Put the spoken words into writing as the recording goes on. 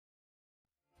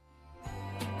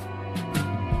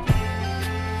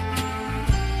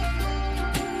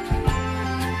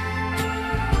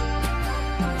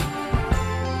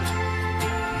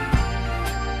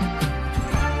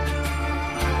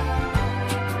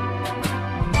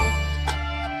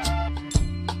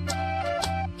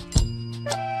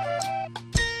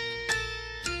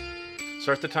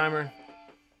Start the timer.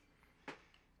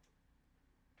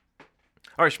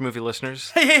 All right, movie listeners.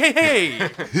 Hey!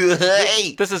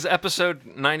 Hey! This is episode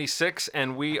 96,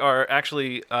 and we are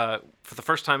actually, for the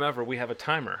first time ever, we have a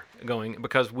timer going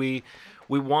because we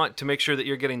want to make sure that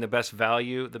you're getting the best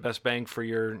value, the best bang for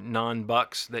your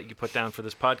non-bucks that you put down for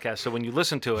this podcast. So when you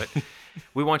listen to it,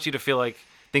 we want you to feel like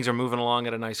things are moving along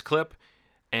at a nice clip,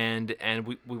 and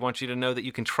we want you to know that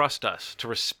you can trust us, to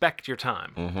respect your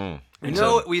time. Mm-hmm.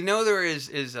 We know there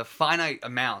is a finite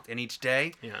amount in each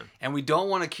day, and we don't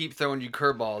want to keep throwing you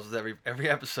curveballs with every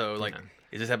episode. Like,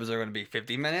 is this episode going to be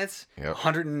 50 minutes? Yep.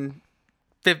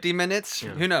 150 minutes? Yeah.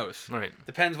 Who knows? Right.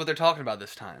 Depends what they're talking about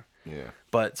this time. Yeah.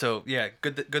 But so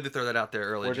good to throw that out there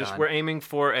early. We're aiming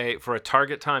for a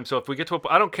target time. So if we get to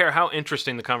I don't care how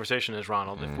interesting the conversation is,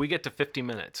 Ronald. If we get to 50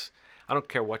 minutes. I don't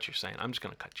care what you're saying. I'm just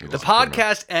going to cut you off. The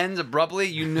podcast ends abruptly.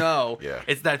 Yeah.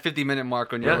 It's that 50-minute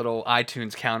mark on your little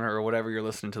iTunes counter or whatever you're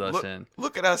listening to us in.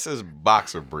 Look at us as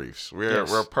boxer briefs. We're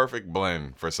a perfect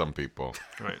blend for some people.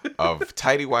 Right. Of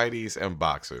tighty whities and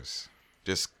boxers.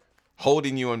 Just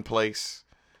holding you in place,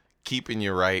 keeping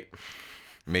you right,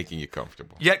 making you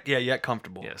comfortable. Yet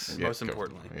comfortable. Yes. Most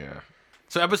importantly. Yeah.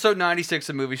 So episode 96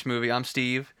 of Movie Schmovie. I'm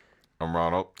Steve. I'm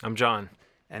Ronald. I'm John.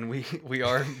 And we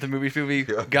are the movie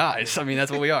guys. I mean,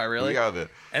 that's what we are, really. We are the...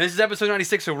 And this is episode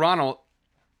 96, so Ronald,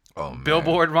 man.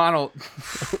 Billboard Ronald,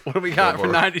 what do we got for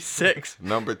 96?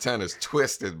 Number 10 is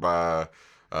Twisted by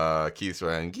Keith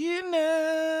Sweat. You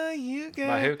know you got...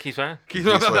 By who? Keith Sweat?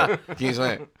 Keith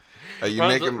Sweat. Are you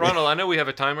making me... Ronald, I know we have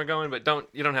a timer going, but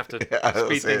you don't have to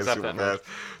speed things up that much.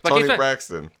 Tony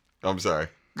Braxton. I'm sorry.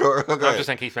 Go I'm ahead. just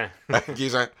saying Keith Sweat.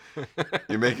 Keith Sweat.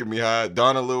 You're making me hot.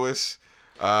 Donna Lewis.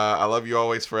 I Love You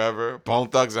Always Forever. Bone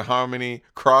Thugs and Harmony.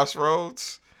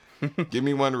 Crossroads. Give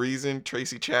Me One Reason.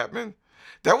 Tracy Chapman.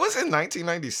 That was in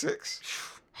 1996.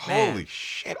 Holy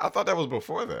shit. I thought that was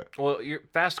before that. Well, your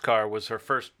Fast Car was her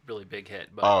first really big hit.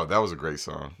 But, Oh, that was a great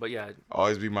song. But yeah.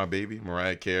 Always Be My Baby.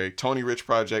 Mariah Carey. Tony Rich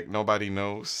Project. Nobody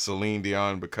Knows. Celine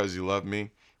Dion. Because You Love Me.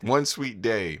 One Sweet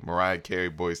Day. Mariah Carey.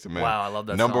 Boyz II Men. Wow, I love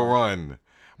that Number song. 1.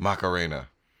 Macarena.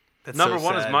 That's Number so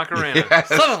one is sad. Macarena. Yes.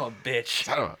 Son of a bitch.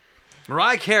 Son of a...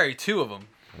 Mariah Carey, 2 of them.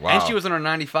 Wow. And she was on our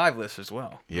 95 list as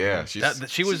well. Yeah, She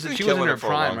was been in killing her it for a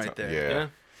prime long right time.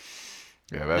 there.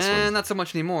 Yeah, that's And not so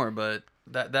much anymore, but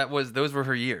those were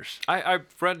her years. I've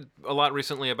read a lot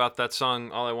recently about that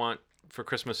song, All I Want for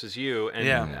Christmas Is You.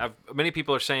 And many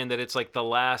people are saying that it's like the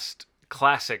last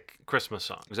classic Christmas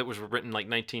song. Because it was written like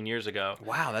 19 years ago.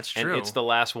 Wow, that's true. And it's the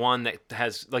last one that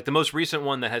has, like the most recent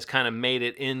one that has kind of made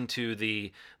it into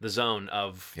the zone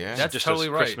of That's just totally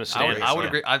a right. Christmas I standard. would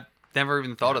agree. I've never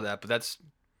even thought of that, but that's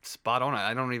spot on.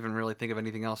 I don't even really think of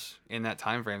anything else in that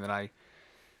time frame that I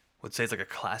would say it's like a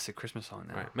classic Christmas song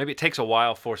now. Right. Maybe it takes a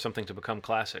while for something to become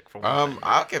classic. For one thing.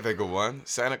 I can think of one.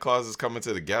 Santa Claus is Coming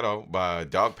to the Ghetto by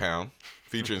Dog Pound,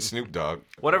 featuring Snoop Dogg.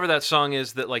 Whatever that song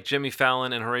is that like Jimmy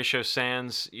Fallon and Horatio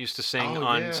Sands used to sing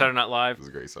on Saturday Night Live. It was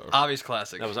a great song. Obvious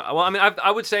classic. That was well. I mean,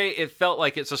 I would say it felt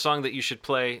like it's a song that you should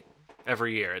play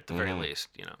every year at the very least.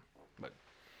 You know.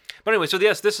 But anyway, so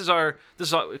yes, this is all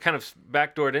kind of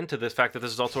backdoored into this fact that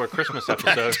this is also our Christmas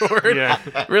episode. Yeah.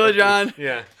 Really, John?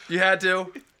 Yeah. You had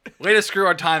to? Way to screw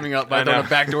our timing up by throwing a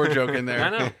backdoor joke in there. I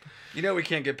know. You know we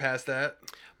can't get past that.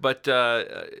 But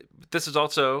this is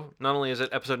also, not only is it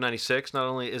episode 96, not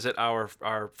only is it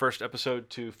our first episode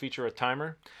to feature a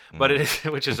timer, but it is,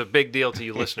 which is a big deal to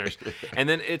you listeners. And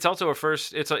then it's also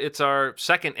it's our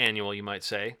second annual, you might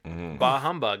say, Bah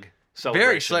Humbug celebration.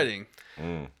 Very exciting.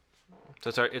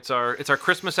 So it's our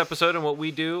Christmas episode, and what we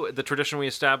do, the tradition we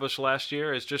established last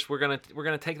year, is just we're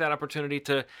gonna take that opportunity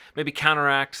to maybe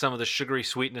counteract some of the sugary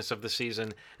sweetness of the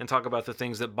season and talk about the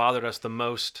things that bothered us the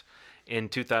most in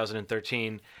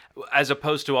 2013, as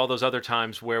opposed to all those other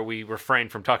times where we refrain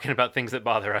from talking about things that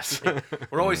bother us.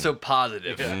 We're always so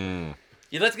positive.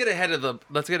 Yeah, let's get ahead of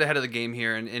the game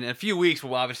here. And in a few weeks,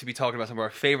 we'll obviously be talking about some of our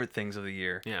favorite things of the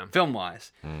year, film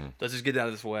wise. Let's just get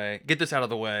this out of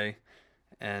the way,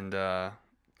 and go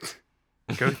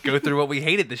through what we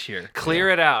hated this year.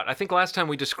 Clear it out. I think last time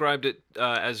we described it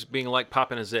as being like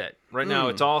popping a zit. Right now,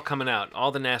 it's all coming out.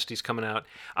 All the nasties coming out.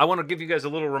 I want to give you guys a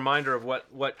little reminder of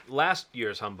what last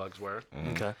year's humbugs were.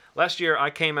 Okay. Last year, I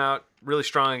came out really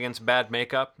strong against bad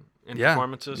makeup in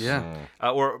performances.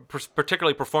 Or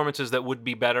particularly performances that would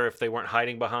be better if they weren't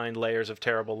hiding behind layers of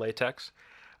terrible latex.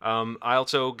 I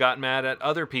also got mad at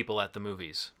other people at the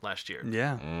movies last year.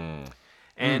 Yeah.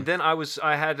 And then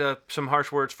I had some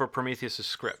harsh words for Prometheus'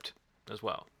 script as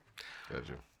well.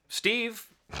 Gotcha. Steve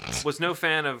was no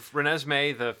fan of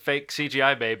Renesmee, the fake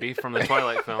CGI baby from the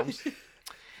Twilight films.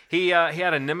 He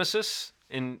had a nemesis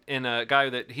in a guy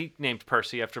that he named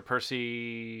Percy after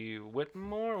Percy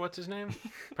Whitmore. What's his name?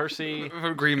 Percy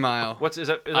Green Mile. Is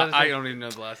that his I name? don't even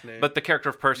know the last name. But the character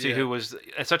of Percy, who was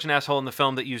such an asshole in the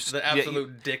film that the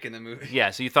absolute dick in the movie. Yeah,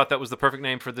 so you thought that was the perfect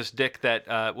name for this dick that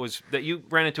that you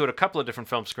ran into at a couple of different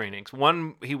film screenings.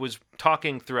 One, he was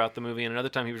talking throughout the movie, and another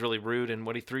time he was really rude and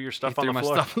he threw your stuff on the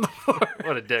floor. Stuff on the floor.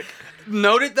 What a dick.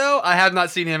 Note it though, I have not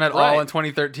seen him at all in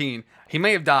 2013. He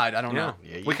may have died. I don't know.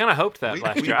 Yeah, we kind of hoped that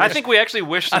last year. I think we actually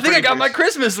wished. I think I got my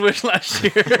Christmas wish last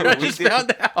year. I just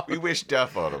found out. We wished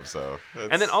death on him. So.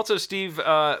 And then also Steve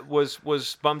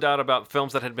was bummed out about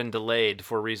films that had been delayed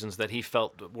for reasons that he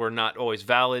felt were not always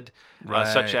valid,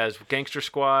 such as Gangster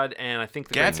Squad and I think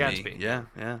The Great Gatsby.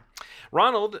 Yeah.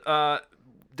 Ronald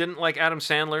didn't like Adam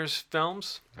Sandler's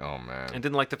films. Oh man. And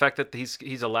didn't like the fact that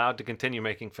he's allowed to continue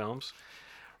making films.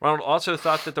 Ronald also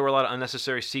thought that there were a lot of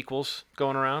unnecessary sequels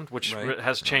going around, which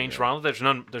has changed. Ronald, there's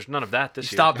none of that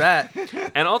this year. Stop that.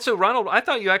 And also, Ronald, I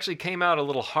thought you actually came out a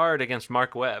little hard against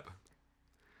Mark Webb.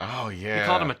 Oh yeah. You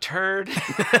called him a turd.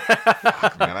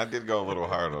 Fuck, man, I did go a little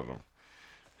hard on him.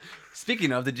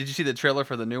 Speaking of, did you see the trailer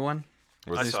for the new one?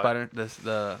 I saw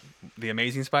the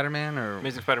Amazing Spider-Man or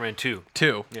Amazing Spider-Man 2.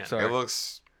 2. Yeah. Sorry. It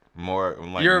looks more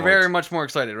like You're very much more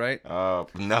excited, right? No.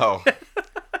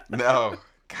 No.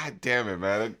 God damn it,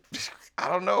 man. I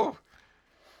don't know.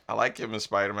 I like him as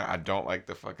Spider-Man. I don't like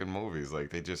the fucking movies. Like,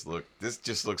 this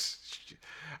just looks...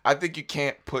 I think you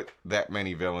can't put that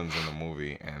many villains in a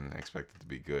movie and expect it to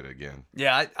be good again.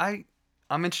 Yeah,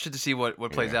 I'm interested to see what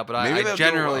plays out, but I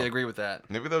generally agree with that.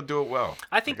 Maybe they'll do it well.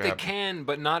 I think they can,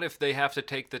 but not if they have to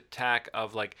take the tack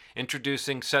of like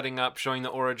introducing, setting up, showing the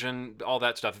origin, all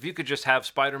that stuff. If you could just have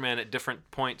Spider-Man at different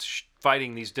points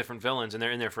fighting these different villains and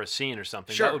they're in there for a scene or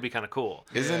something, that would be kind of cool.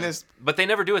 Isn't this? But they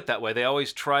never do it that way. They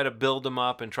always try to build them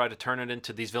up and try to turn it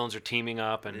into these villains are teaming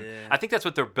up, and I think that's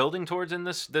what they're building towards in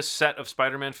this set of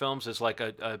Spider-Man films is like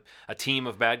a team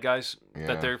of bad guys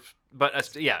that they're. But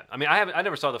I mean, I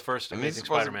never saw the first Amazing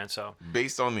Spider-Man, so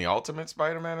based on the Ultimate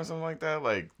Spider-Man or something like that,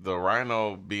 like the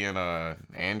Rhino being a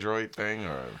android thing,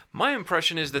 or my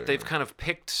impression is that they've kind of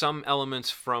picked some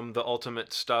elements from the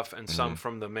Ultimate stuff and some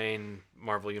from the main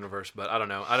Marvel universe, but I don't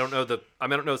know. I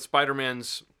don't know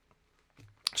Spider-Man's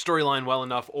storyline well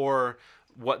enough or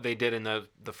what they did in the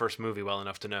first movie well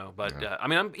enough to know. But I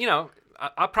mean,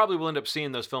 I probably will end up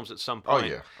seeing those films at some point. Oh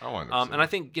yeah, I want to. And I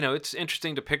think it's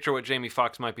interesting to picture what Jamie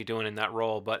Foxx might be doing in that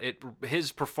role. But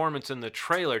his performance in the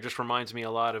trailer just reminds me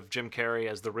a lot of Jim Carrey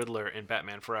as the Riddler in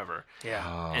Batman Forever.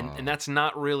 Yeah, and that's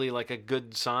not really like a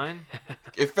good sign.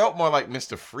 It felt more like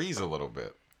Mr. Freeze a little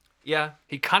bit. Yeah,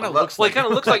 he kind of looks like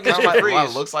Mr.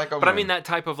 Freeze. Looks like him, but I mean that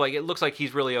type of like it looks like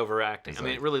he's really overacting. It's I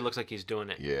mean, it really looks like he's doing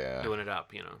it. Yeah, doing it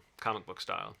up, comic book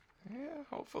style. Yeah,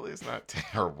 hopefully it's not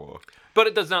terrible. But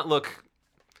it does not look.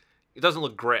 It doesn't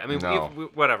look great. I mean, no.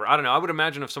 Whatever. I don't know. I would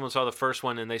imagine if someone saw the first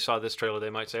one and they saw this trailer,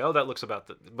 they might say, "Oh, that looks about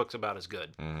as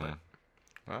good." Mm-hmm.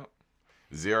 Well,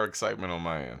 zero excitement on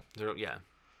my end. Yeah.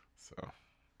 So.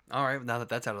 All right. Now that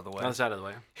that's out of the way. That's out of the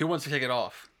way. Who wants to kick it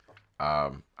off?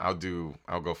 I'll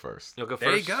go first. You'll go first.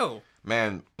 There you go.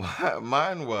 Man,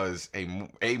 mine was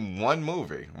one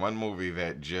movie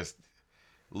that just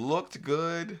looked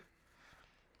good.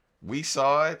 We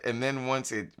saw it, and then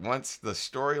once the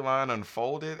storyline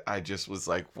unfolded, I just was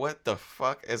like, "What the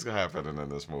fuck is happening in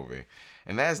this movie?"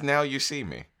 And that's Now You See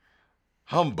Me.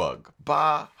 Humbug,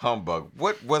 bah humbug.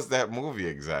 What was that movie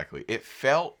exactly? It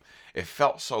felt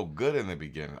so good in the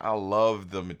beginning. I loved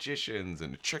the magicians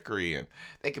and the trickery, and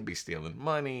they could be stealing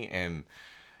money, and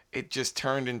it just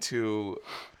turned into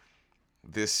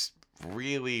this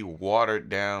really watered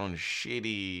down,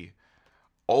 shitty,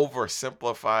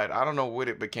 oversimplified. I don't know what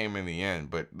it became in the end,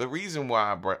 but the reason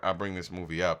why I bring this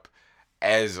movie up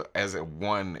as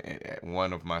one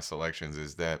of my selections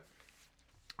is that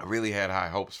I really had high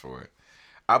hopes for it.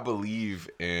 I believe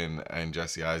in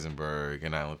Jesse Eisenberg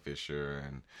and Alan Fisher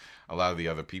and a lot of the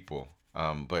other people,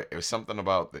 but it was something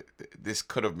about this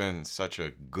could have been such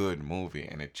a good movie,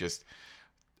 and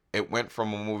it went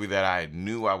from a movie that I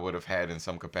knew I would have had in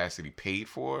some capacity paid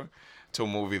for to a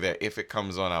movie that if it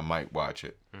comes on, I might watch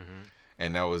it. Mm-hmm.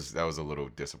 And that was a little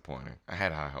disappointing. I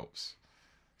had high hopes.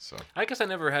 So I guess I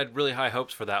never had really high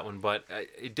hopes for that one, but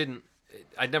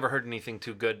I'd never heard anything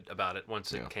too good about it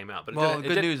once it came out. But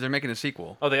good news, they're making a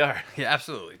sequel. Oh, they are? Yeah,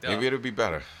 absolutely. Maybe it'll be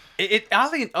better. I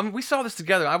think we saw this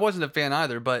together. I wasn't a fan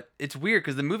either, but it's weird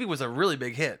because the movie was a really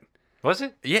big hit. Was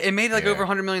it? Yeah, it made over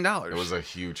 $100 million. It was a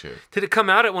huge hit. Did it come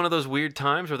out at one of those weird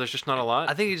times where there's just not a lot?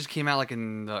 I think it just came out like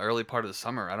in the early part of the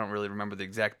summer. I don't really remember the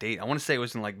exact date. I want to say it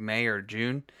was in like May or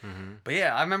June. Mm-hmm. But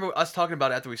yeah, I remember us talking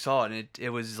about it after we saw it, and it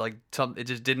was like it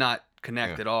just did not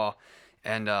connect at all.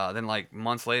 And then like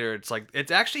months later,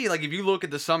 it's actually like if you look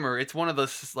at the summer, it's one of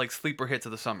the like sleeper hits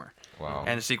of the summer. Wow.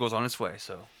 And the sequel's on its way,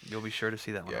 so you'll be sure to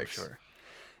see that one. Yikes.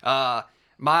 I'm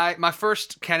sure. My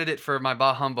first candidate for my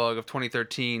Bah Humbug of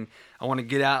 2013, I want to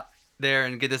get out there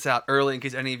and get this out early in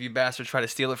case any of you bastards try to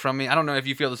steal it from me. I don't know if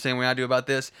you feel the same way I do about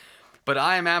this, but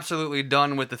I am absolutely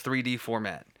done with the 3D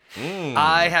format.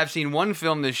 I have seen one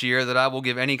film this year that I will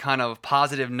give any kind of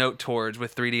positive note towards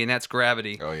with 3D, and that's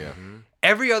Gravity. Oh yeah.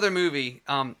 Every other movie,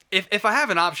 if I have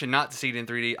an option not to see it in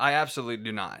 3D, I absolutely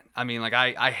do not. I mean, like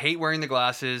I hate wearing the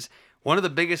glasses. One of the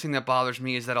biggest thing that bothers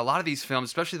me is that a lot of these films,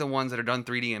 especially the ones that are done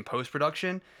 3D in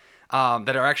post-production,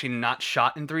 that are actually not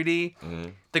shot in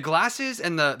 3D, the glasses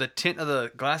and the tint of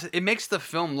the glasses, it makes the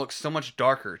film look so much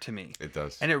darker to me. It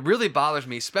does. And it really bothers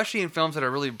me, especially in films that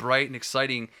are really bright and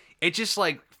exciting. It just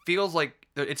like feels like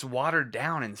it's watered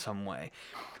down in some way.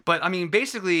 But I mean,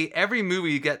 basically, every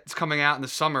movie that's coming out in the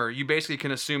summer, you basically can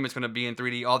assume it's going to be in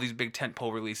 3D. All these big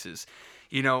tentpole releases,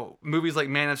 you know, movies like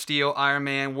Man of Steel, Iron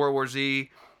Man, World War Z,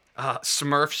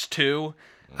 Smurfs 2,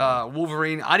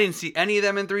 Wolverine. I didn't see any of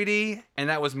them in 3D, and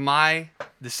that was my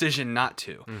decision not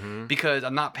to, because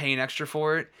I'm not paying extra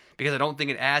for it, because I don't think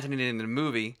it adds anything to the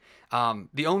movie.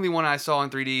 The only one I saw in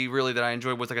 3D really that I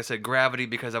enjoyed was, like I said, Gravity,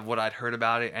 because of what I'd heard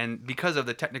about it and because of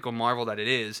the technical marvel that it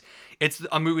is. It's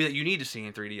a movie that you need to see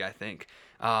in 3D, I think.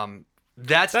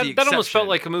 That's the exception. That almost felt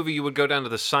like a movie you would go down to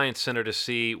the Science Center to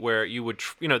see, where you would,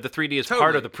 the 3D is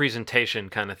part of the presentation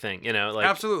kind of thing, like.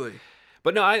 Absolutely.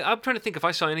 But no, I'm trying to think if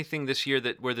I saw anything this year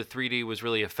where the 3D was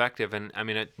really effective, and I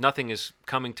mean, nothing is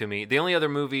coming to me. The only other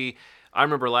movie I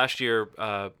remember last year,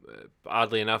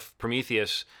 oddly enough,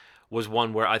 Prometheus, was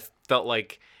one where I felt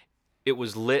like it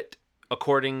was lit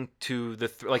according to the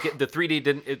 3D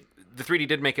didn't. The 3D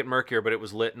did make it murkier, but it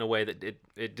was lit in a way that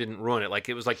it didn't ruin it. Like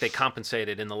it was like they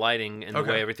compensated in the lighting and the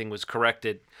way everything was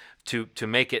corrected to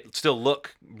make it still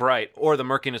look bright, or the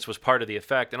murkiness was part of the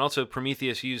effect. And also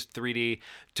Prometheus used 3D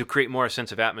to create more a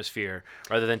sense of atmosphere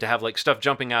rather than to have like stuff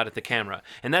jumping out at the camera.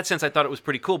 In that sense, I thought it was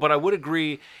pretty cool. But I would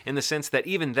agree in the sense that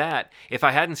even that, if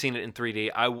I hadn't seen it in 3D,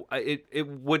 it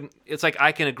wouldn't. It's like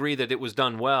I can agree that it was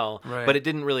done well, but it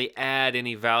didn't really add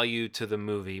any value to the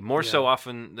movie. More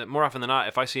often than not,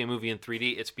 if I see a movie in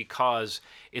 3D, it's because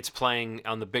it's playing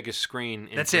on the biggest screen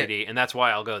in 3D, and that's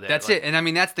why I'll go there. That's it. And I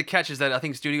mean, that's the catch, is that I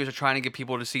think studios are trying to get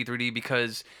people to see 3D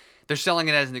because they're selling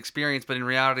it as an experience, but in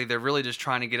reality, they're really just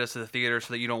trying to get us to the theater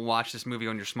so that you don't watch this movie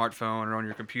on your smartphone or on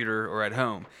your computer or at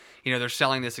home. They're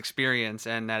selling this experience,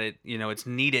 and that it's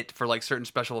needed for like certain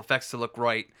special effects to look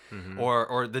right,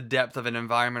 or the depth of an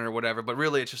environment or whatever. But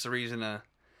really, it's just a reason to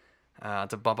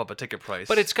bump up a ticket price.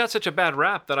 But it's got such a bad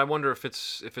rap that I wonder if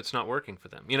it's not working for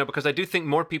them. Because I do think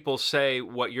more people say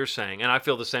what you're saying, and I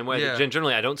feel the same way. Yeah.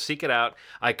 Generally, I don't seek it out.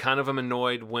 I kind of am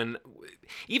annoyed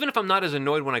even if I'm not as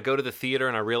annoyed when I go to the theater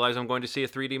and I realize I'm going to see a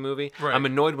 3D movie. Right. I'm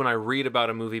annoyed when I read about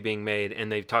a movie being made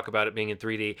and they talk about it being in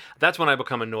 3D. That's when I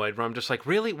become annoyed, where I'm just like,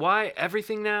 really? Why?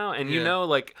 Everything now? And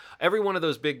like every one of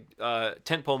those big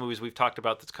tentpole movies we've talked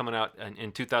about that's coming out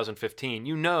in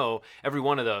 2015, every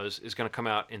one of those is going to come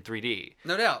out in 3D.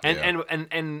 No doubt. And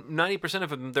 90% of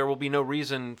them, there will be no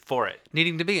reason for it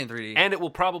needing to be in 3D. And it will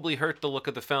probably hurt the look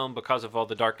of the film because of all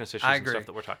the darkness issues and stuff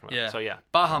that we're talking about. Yeah. So yeah.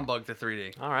 Bah humbug the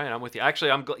 3D. All right, I'm with you. Actually,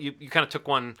 I'm glad you kind of took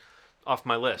one off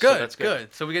my list. Good, so that's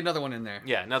good. So we get another one in there.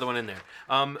 Yeah, another one in there.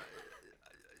 I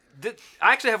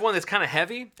actually have one that's kind of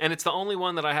heavy, and it's the only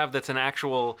one that I have that's an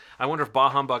actual. I wonder if bah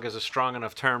humbug is a strong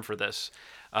enough term for this,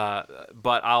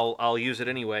 but I'll use it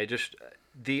anyway.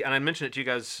 And I mentioned it to you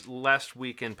guys last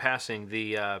week in passing.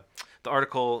 The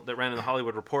article that ran in the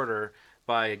Hollywood Reporter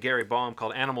by Gary Baum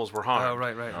called "Animals Were Harmed." Oh,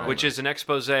 right. Which is an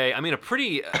expose. I mean, a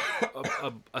pretty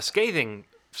a scathing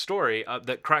story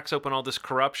that cracks open all this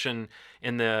corruption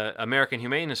in the American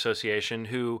Humane Association,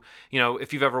 who,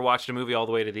 if you've ever watched a movie all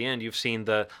the way to the end, you've seen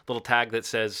the little tag that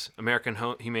says American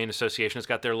Humane Association. It's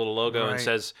got their little logo and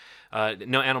says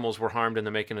no animals were harmed in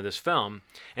the making of this film.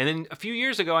 And then a few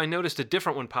years ago, I noticed a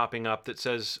different one popping up that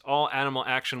says all animal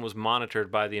action was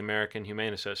monitored by the American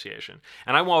Humane Association.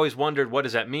 And I've always wondered, what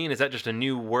does that mean? Is that just a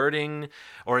new wording?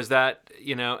 Or is that,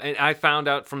 and I found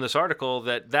out from this article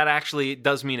that actually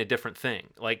does mean a different thing.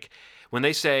 Like, when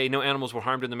they say no animals were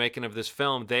harmed in the making of this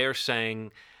film, they are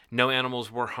saying no animals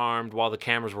were harmed while the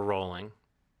cameras were rolling.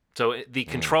 So the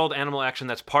controlled animal action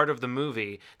that's part of the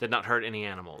movie did not hurt any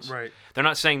animals. Right. They're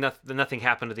not saying that nothing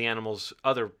happened to the animals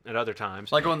at other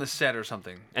times. Like on the set or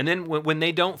something. And then when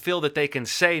they don't feel that they can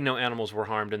say no animals were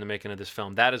harmed in the making of this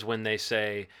film, that is when they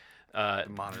say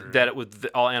that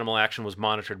all animal action was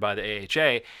monitored by the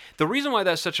AHA. The reason why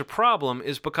that's such a problem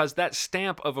is because that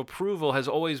stamp of approval has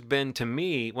always been, to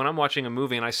me, when I'm watching a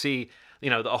movie and I see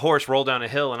a horse roll down a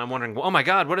hill, and I'm wondering, oh my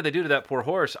God, what did they do to that poor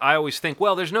horse? I always think,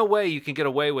 well, there's no way you can get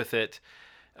away with it.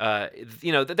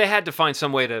 They had to find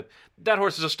some way to. That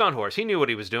horse is a stunt horse. He knew what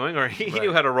he was doing, or he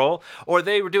knew how to roll, or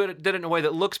they did it in a way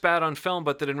that looks bad on film,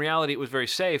 but that in reality it was very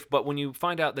safe. But when you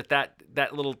find out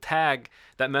that little tag,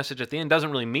 that message at the end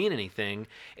doesn't really mean anything,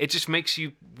 it just makes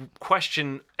you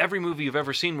question every movie you've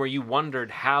ever seen where you wondered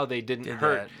how they didn't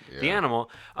hurt the animal.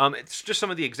 It's just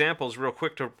some of the examples, real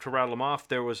quick to rattle them off.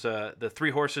 There was the 3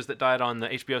 horses that died on the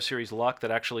HBO series Luck that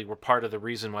actually were part of the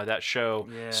reason why that show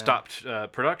stopped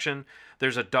production.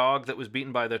 There's a dog that was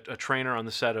beaten by a trainer on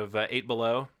the set of 8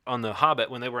 Below on The Hobbit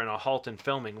when they were in a halt in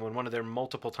filming. When one of their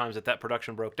multiple times that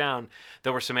production broke down,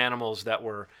 there were some animals that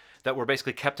were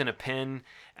basically kept in a pen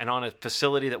and on a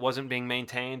facility that wasn't being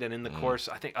maintained. And in the course,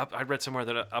 I think I read somewhere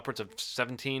that upwards of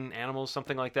 17 animals,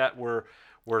 something like that, were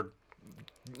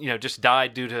just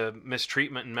died due to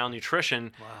mistreatment and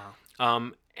malnutrition.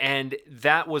 Wow. And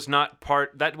that was not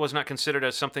considered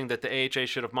as something that the AHA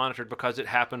should have monitored because it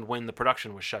happened when the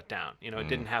production was shut down. It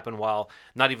didn't happen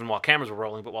not even while cameras were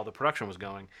rolling, but while the production was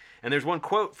going. And there's one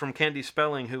quote from Candy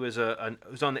Spelling, who is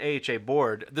who's on the AHA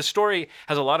board. The story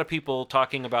has a lot of people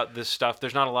talking about this stuff.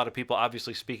 There's not a lot of people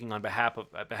obviously speaking on behalf of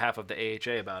the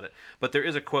AHA about it. But there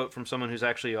is a quote from someone who's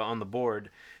actually on the board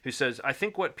who says, "I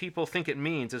think what people think it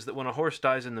means is that when a horse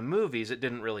dies in the movies, it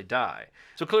didn't really die."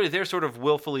 So clearly they're sort of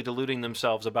willfully deluding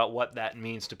themselves about what that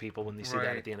means to people when they see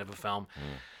that at the end of a film.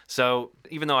 So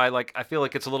even though I feel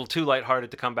like it's a little too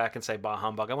lighthearted to come back and say bah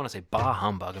humbug, I want to say bah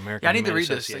humbug, American. Yeah, I need to read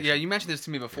this. Association. Yeah, you mentioned this to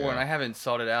me before, and I haven't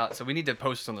sought it out. So we need to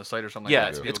post it on the site or something. Yeah,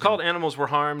 like that. it's called "Animals Were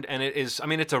Harmed," and it is. I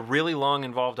mean, it's a really long,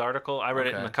 involved article. I read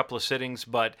it in a couple of sittings,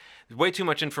 but way too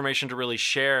much information to really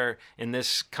share in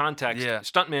this context. Yeah.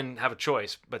 Stuntmen have a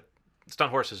choice, but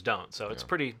stunt horses don't. So it's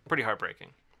pretty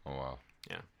heartbreaking. Oh wow.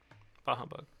 Yeah, bah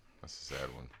humbug. That's a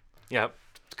sad one. Yeah,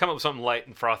 come up with something light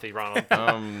and frothy,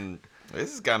 Ronald.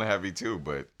 This is kind of heavy too,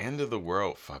 but end of the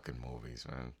world fucking movies,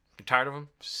 man. You tired of them?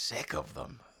 Sick of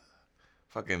them.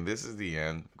 Fucking This Is the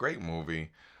End. Great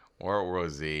movie. World War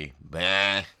Z.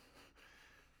 Bah.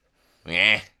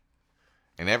 Meh.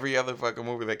 And every other fucking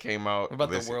movie that came out. What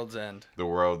about The World's End? The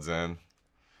World's End.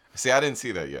 See, I didn't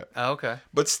see that yet. Oh, okay.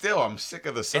 But still, I'm sick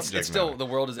of the subject. It's still The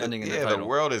World is Ending in the title. The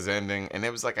world is ending, and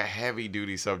it was like a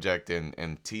heavy-duty subject in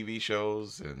TV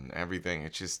shows and everything.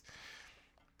 It's just,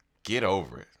 get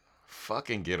over it.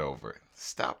 Fucking get over it.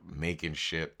 Stop making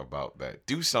shit about that.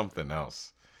 Do something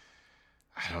else.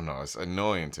 I don't know. It's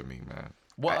annoying to me, man.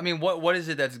 Well, I mean, what is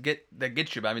it that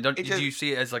gets you? I mean, do you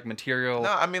see it as like material?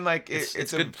 No, I mean, like it's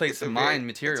a good place to mine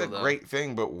material. It's a great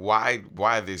thing, but why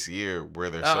this year where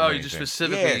there's so many you just things?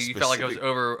 specifically you felt like it was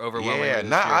overwhelming.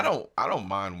 Yeah, I don't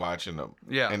mind watching a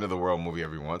end of the world movie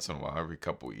every once in a while, every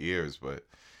couple of years, but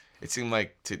it seemed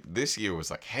like this year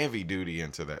was like heavy duty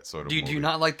into that sort of movie. Do you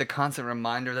not like the constant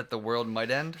reminder that the world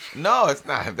might end? No, it's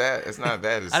not that. It's not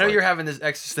that. It's I know you're having this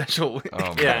existential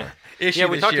issue. Yeah,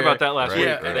 we talked about that last week.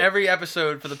 Yeah, and every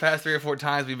episode for the past 3 or 4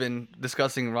 times we've been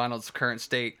discussing Ronald's current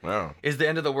state. Wow. Is the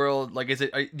end of the world like?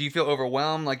 Do you feel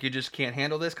overwhelmed? Like you just can't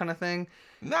handle this kind of thing?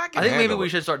 No, I think maybe we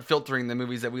should start filtering the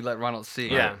movies that we let Ronald see.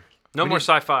 Yeah. No more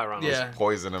sci-fi, Ronald. Yeah.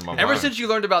 Poison in my mind. Ever since you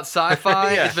learned about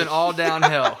sci-fi, it's been all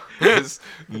downhill. This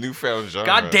newfound genre.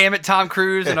 God damn it, Tom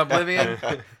Cruise and Oblivion.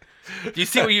 Do you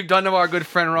see what you've done to our good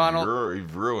friend Ronald?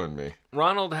 You've ruined me.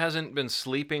 Ronald hasn't been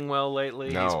sleeping well lately.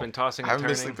 No, he's been tossing and turning. I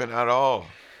haven't been sleeping at all.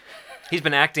 He's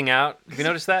been acting out. Have you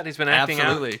noticed that? He's been acting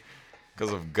Absolutely. out.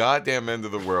 Because of goddamn end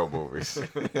of the world movies.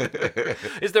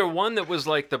 Is there one that was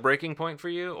like the breaking point for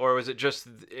you, or was it just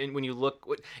when you look?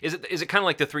 Is it kind of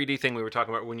like the 3D thing we were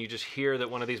talking about? When you just hear that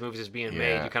one of these movies is being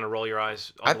made, you kind of roll your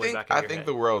eyes all the way back in your head? I think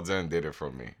The World's End did it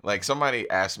for me. Like somebody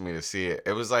asked me to see it.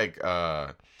 It was like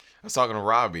I was talking to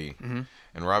Robbie, and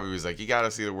Robbie was like, "You got to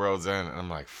see The World's End." And I'm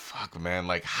like, "Fuck, man!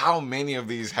 Like, how many of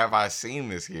these have I seen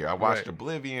this year? I watched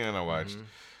Oblivion. I watched."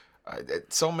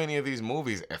 So many of these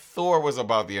movies, Thor was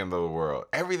about the end of the world.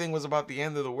 Everything was about the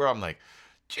end of the world. I'm like,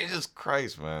 Jesus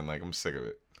Christ, man. Like, I'm sick of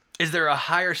it. Is there a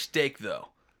higher stake, though?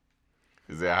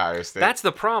 Is there a higher stake? That's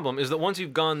the problem, is that once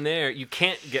you've gone there, you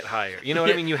can't get higher. You know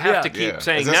what I mean? You have to keep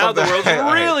saying, now the world's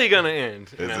really going to end.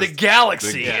 The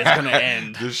galaxy is going to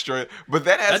end. Destroy. But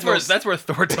that's where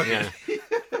Thor took it.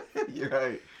 You're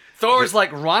right. Thor's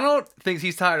like, Ronald thinks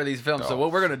he's tired of these films, so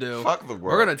what we're going to do, fuck the world.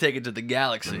 We're going to take it to the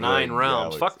galaxy. 9 realms.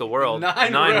 Galaxy. Fuck the world.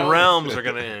 9 realms are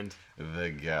going to end. The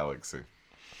galaxy.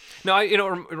 No, it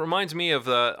reminds me of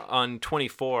on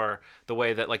 24, the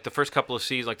way that like the first couple of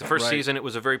seasons, like the first season, it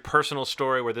was a very personal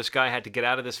story where this guy had to get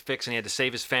out of this fix and he had to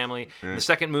save his family. And the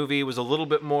second movie was a little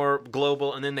bit more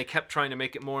global, and then they kept trying to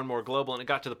make it more and more global, and it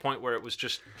got to the point where it was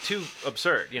just too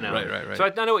absurd, Right. So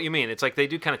I know what you mean. It's like they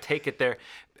do kind of take it there.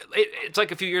 It's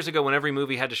like a few years ago when every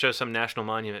movie had to show some national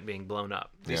monument being blown up.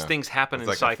 These things happen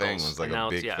in cycles. It was like a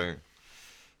big thing.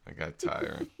 I got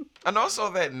tired. And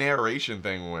also that narration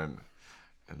thing when,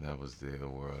 and that was the day the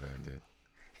world ended.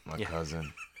 My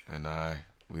cousin and I,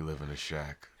 we live in a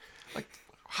shack. Like,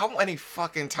 how many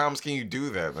fucking times can you do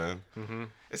that, man? Mm-hmm.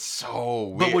 It's so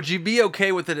weird. But would you be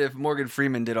okay with it if Morgan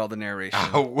Freeman did all the narration?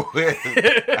 I would.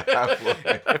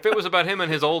 If it was about him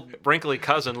and his old wrinkly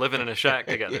cousin living in a shack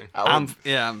together. I'm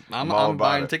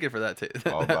buying a ticket for that too.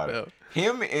 All about it.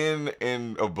 Him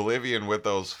in Oblivion with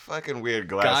those fucking weird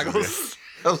glasses. Goggles?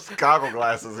 Those goggle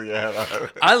glasses he had on.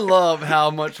 I love how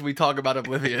much we talk about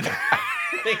Oblivion.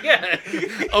 Yeah.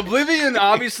 Oblivion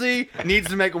obviously needs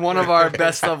to make one of our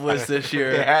best of lists this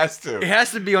year. It has to. It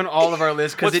has to be on all of our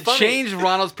lists because it changed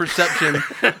Ronald's perception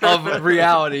of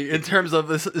reality in terms of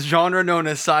this genre known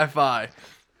as sci-fi.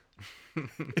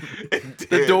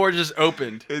 The door just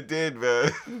opened. It did,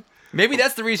 man. Maybe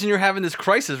that's the reason you're having this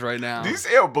crisis right now. Do you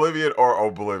say Oblivion or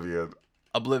Oblivion?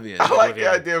 Oblivion. I like the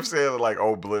idea of saying it like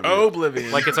Oblivion.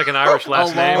 Oblivion. Like it's like an Irish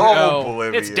last name.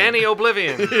 Oblivion. It's Danny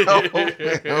Oblivion.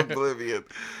 Oblivion.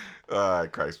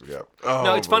 Christ me up. Oh,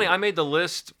 no, it's funny. I made the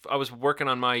list. I was working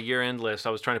on my year-end list. I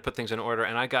was trying to put things in order,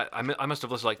 and I must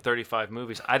have listed like 35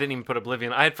 movies. I didn't even put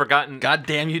Oblivion. I had forgotten. God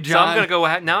damn you, John. So I'm gonna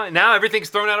go now. Everything's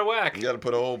thrown out of whack. You got to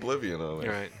put a whole Oblivion on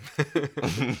there. You're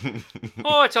right.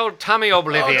 Oh, it's old Tommy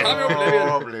Oblivion.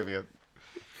 Oblivion.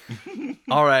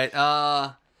 All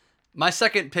right. My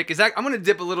second pick is I'm going to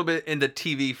dip a little bit into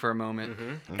TV for a moment,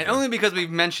 and only because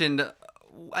we've mentioned.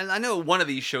 I know one of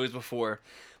these shows before.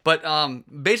 But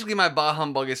basically, my bah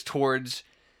humbug is towards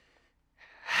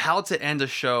how to end a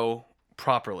show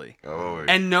properly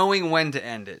and knowing when to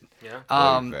end it. Yeah.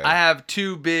 I have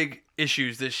two big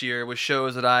issues this year with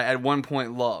shows that I at one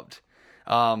point loved.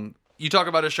 You talk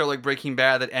about a show like Breaking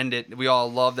Bad that ended. We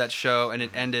all love that show, and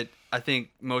it ended. I think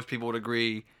most people would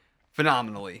agree,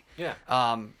 phenomenally. Yeah.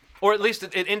 Or at least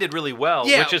it ended really well,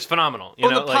 which is phenomenal.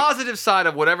 On the positive side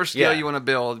of whatever scale you want to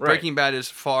build, Breaking Bad is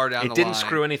far down the line. It didn't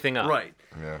screw anything up. Right.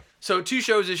 Yeah. So 2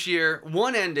 shows this year.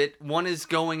 One ended. One is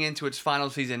going into its final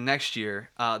season next year.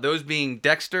 Those being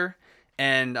Dexter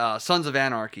and Sons of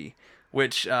Anarchy,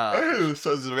 which...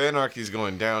 Sons of Anarchy is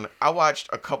going down. I watched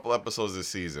a couple episodes this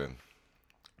season.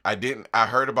 I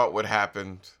heard about what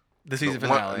happened... The season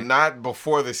finale. Not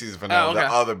before the season finale. The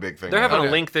other big thing. They're having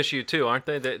a length issue too, aren't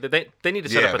they? They need to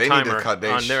set up a timer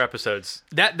on their episodes.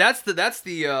 That's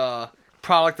the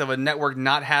product of a network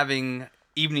not having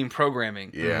evening programming.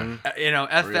 Yeah.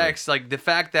 FX, like the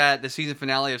fact that the season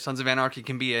finale of Sons of Anarchy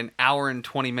can be an hour and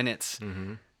 20 minutes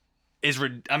is,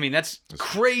 that's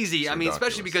crazy.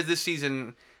 Especially because this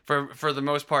season, for the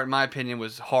most part, in my opinion,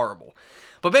 was horrible.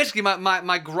 But basically,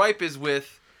 my gripe is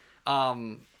with.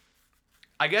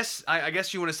 I guess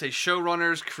you want to say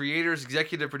showrunners, creators,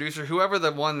 executive producer, whoever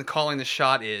the one calling the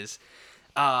shot is,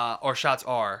 or shots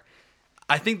are.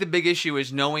 I think the big issue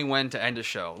is knowing when to end a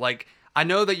show. Like, I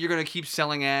know that you're going to keep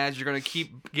selling ads, you're going to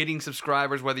keep getting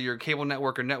subscribers, whether you're a cable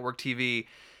network or network TV.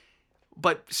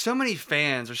 But so many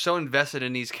fans are so invested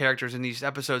in these characters and these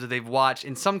episodes that they've watched,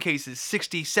 in some cases,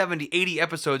 60, 70, 80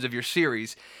 episodes of your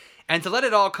series. And to let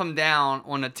it all come down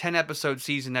on a 10-episode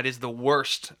season that is the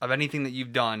worst of anything that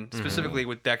you've done, specifically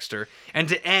with Dexter, and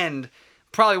to end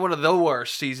probably one of the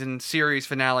worst series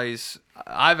finales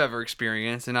I've ever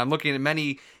experienced. And I'm looking at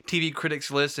many TV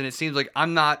critics lists, and it seems like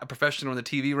I'm not a professional in the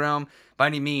TV realm by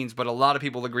any means, but a lot of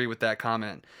people agree with that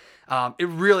comment. It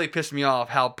really pissed me off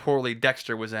how poorly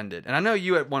Dexter was ended. And I know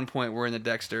you at one point were in the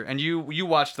Dexter, and you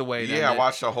watched the way it ended. I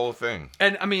watched the whole thing.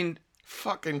 And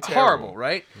fucking terrible. Horrible,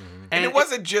 right? And it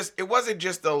wasn't just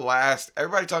the last.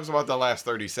 Everybody talks about the last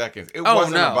 30 seconds. It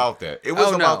wasn't about that. It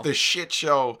was about the shit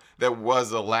show that was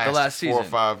the last 4 or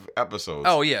 5 episodes.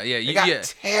 Oh yeah. It got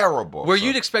terrible. Where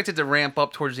you'd expect it to ramp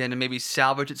up towards the end and maybe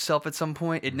salvage itself at some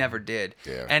point, it never did.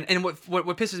 Yeah. And what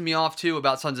pisses me off too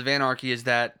about Sons of Anarchy is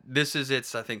that this is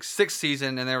its, I think, 6th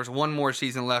season, and there was one more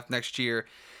season left next year.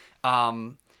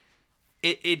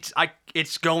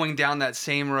 It's going down that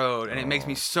same road, and it makes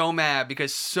me so mad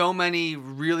because so many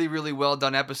really, really well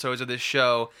done episodes of this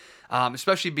show,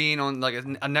 especially being on like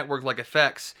a network like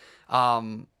FX,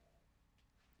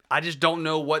 I just don't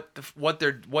know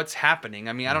what's happening.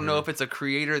 I don't know if it's a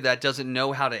creator that doesn't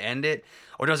know how to end it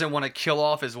or doesn't want to kill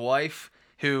off his wife,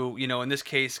 who, in this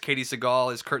case, Katie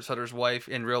Sagal is Kurt Sutter's wife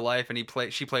in real life, and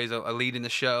she plays a lead in the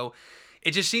show.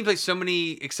 it just seems like so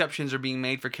many exceptions are being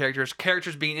made for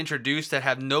characters being introduced that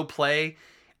have no play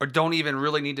or don't even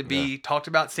really need to be talked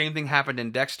about. Same thing happened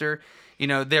in Dexter.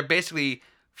 They're basically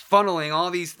funneling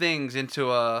all these things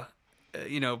into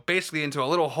basically into a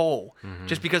little hole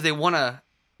just because they want to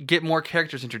get more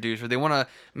characters introduced or they want to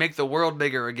make the world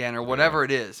bigger again or whatever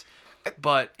it is.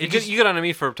 But you get on to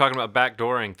me for talking about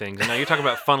backdooring things, and now you're talking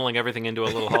about funneling everything into a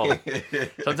little hole.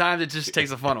 Sometimes it just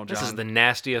takes a funnel, John. This is the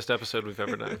nastiest episode we've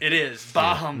ever done. It is.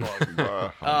 Bah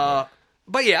humbug.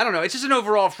 But yeah, I don't know. It's just an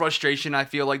overall frustration, I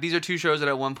feel like. These are two shows that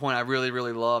at one point I really,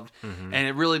 really loved. And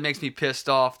it really makes me pissed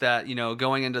off that,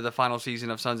 going into the final season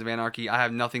of Sons of Anarchy, I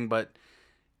have nothing but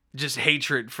just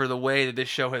hatred for the way that this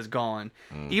show has gone.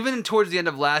 Even towards the end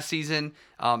of last season,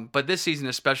 but this season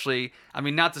especially, I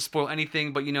mean, not to spoil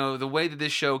anything, but, the way that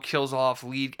this show kills off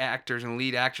lead actors and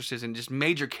lead actresses and just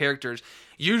major characters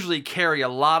usually carry a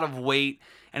lot of weight,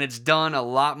 and it's done a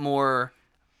lot more...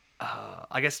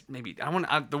 I guess maybe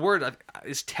the word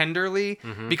is tenderly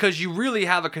because you really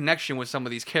have a connection with some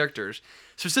of these characters.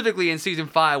 Specifically in season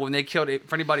 5, when they killed it,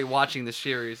 for anybody watching the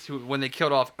series, when they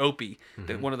killed off Opie,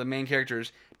 one of the main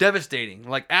characters, devastating,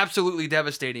 like absolutely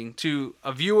devastating to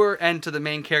a viewer and to the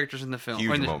main characters in the film,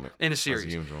 huge moment in the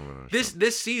series. Huge moment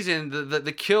This season,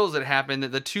 the kills that happened,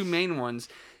 the two main ones.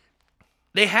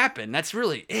 They happened. That's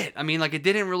really it. I mean, like, it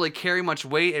didn't really carry much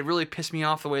weight. It really pissed me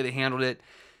off the way they handled it.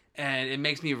 And it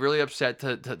makes me really upset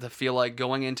to feel like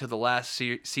going into the last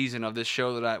season of this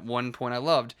show that at one point I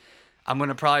loved, I'm going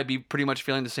to probably be pretty much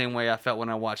feeling the same way I felt when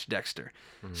I watched Dexter.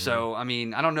 So, I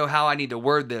mean, I don't know how I need to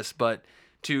word this, but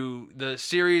to the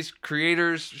series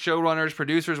creators, showrunners,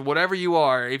 producers, whatever you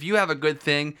are, if you have a good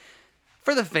thing,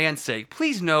 for the fans' sake,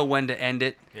 please know when to end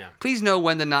it. Yeah. Please know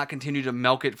when to not continue to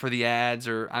milk it for the ads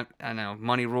or, I know,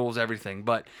 money rules everything.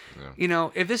 But,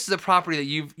 if this is a property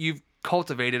that you've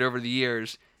cultivated over the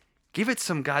years, give it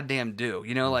some goddamn due.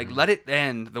 Let it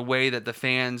end the way that the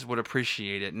fans would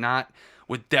appreciate it, not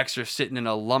with Dexter sitting in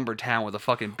a lumber town with a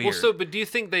fucking beard. Well, but do you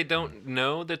think they don't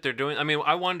know that they're doing... I mean,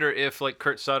 I wonder if, like,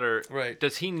 Kurt Sutter,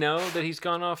 does he know that he's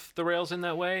gone off the rails in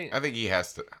that way? I think he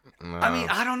has to... No. I mean,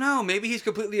 I don't know. Maybe he's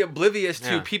completely oblivious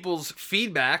to people's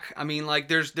feedback. I mean, like,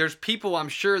 there's people, I'm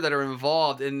sure, that are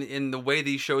involved in the way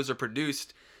these shows are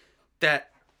produced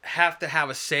that have to have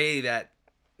a say that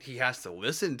he has to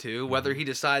listen to, whether he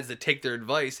decides to take their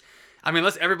advice. I mean,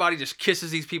 unless everybody just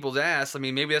kisses these people's ass, I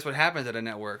mean, maybe that's what happens at a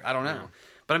network. I don't know.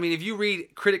 But I mean, if you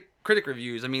read critic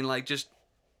reviews, I mean, like, just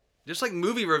like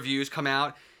movie reviews come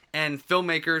out and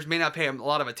filmmakers may not pay a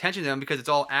lot of attention to them because it's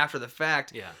all after the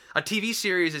fact. Yeah. A TV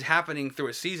series is happening through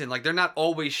a season. Like, they're not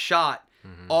always shot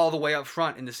all the way up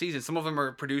front in the season. Some of them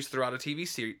are produced throughout a TV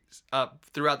series,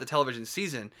 throughout the television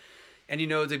season. And,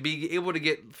 to be able to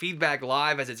get feedback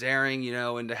live as it's airing,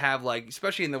 and to have, like,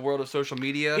 especially in the world of social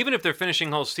media. Even if they're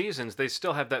finishing whole seasons, they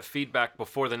still have that feedback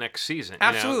before the next season.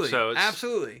 Absolutely. So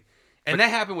absolutely. And that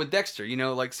happened with Dexter,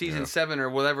 like season 7 or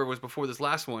whatever was before this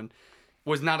last one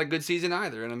was not a good season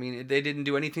either. And, I mean, they didn't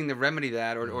do anything to remedy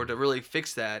that or to really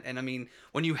fix that. And, I mean,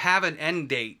 when you have an end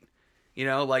date,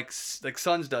 like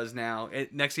Sons does now,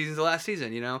 next season's the last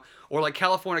season, Or like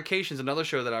Californication's another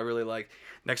show that I really like.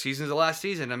 Next season's the last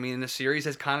season. I mean, the series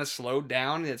has kind of slowed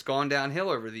down and it's gone downhill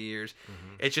over the years.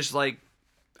 It's just like,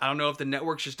 I don't know if the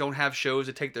networks just don't have shows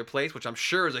to take their place, which I'm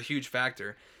sure is a huge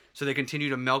factor. So they continue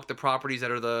to milk the properties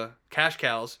that are the cash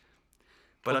cows.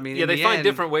 But I mean, yeah, they find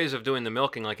different ways of doing the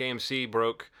milking. Like AMC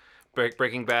broke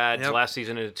Breaking Bad last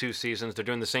season into 2 seasons. They're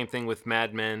doing the same thing with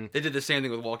Mad Men. They did the same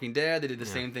thing with Walking Dead. They did the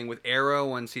same thing with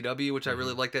Arrow on CW, which I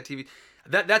really like that TV.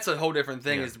 That's a whole different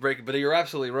thing is breaking. But you're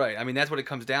absolutely right. I mean, that's what it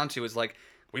comes down to is like,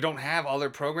 we don't have other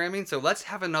programming, so let's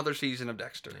have another season of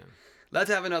Dexter. Yeah. Let's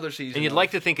have another season. And you'd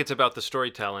like to think it's about the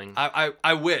storytelling.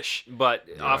 I wish. But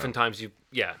oftentimes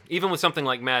even with something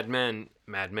like Mad Men,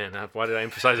 why did I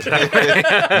emphasize it that way?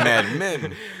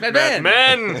 Mad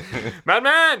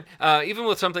Men. Even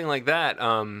with something like that,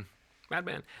 Mad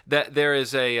Men, that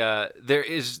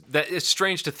it's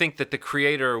strange to think that the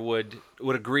creator would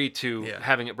agree to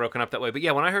having it broken up that way. But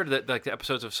yeah, when I heard that like the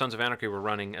episodes of Sons of Anarchy were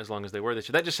running as long as they were this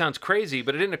year, that just sounds crazy.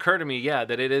 But it didn't occur to me, that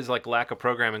it is like lack of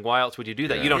programming. Why else would you do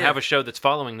that? You don't have a show that's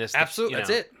following this. Absolutely,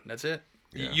 that's it.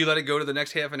 Yeah. You let it go to the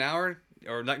next half an hour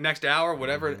or next hour,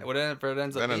 whatever it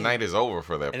ends up. Then the being. night is over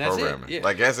for that programming. Yeah.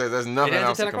 Like I said, there's nothing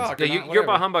else. 10 o'clock. Your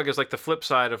Bah Humbug is like the flip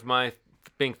side of my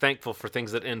being thankful for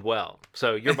things that end well.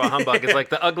 So your Bah Humbug is like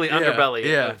the ugly underbelly.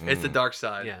 Yeah, it's the dark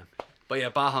side. Yeah. But yeah,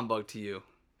 Bah Humbug to you.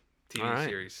 TV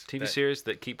series. TV series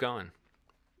that keep going.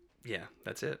 Yeah,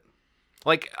 that's it.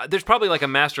 Like, there's probably like a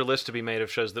master list to be made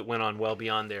of shows that went on well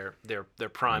beyond their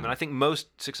prime, and I think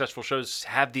most successful shows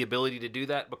have the ability to do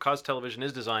that because television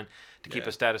is designed to keep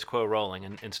a status quo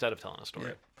rolling instead of telling a story.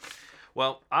 Yeah.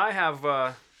 Well, I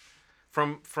have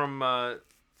from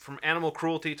animal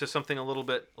cruelty to something a little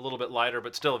bit lighter,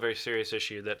 but still a very serious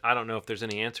issue that I don't know if there's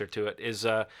any answer to it. Is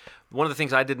one of the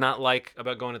things I did not like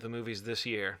about going to the movies this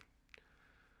year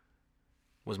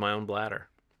was my own bladder.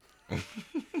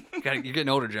 You're getting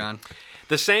older, John.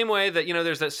 The same way that,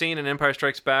 there's that scene in Empire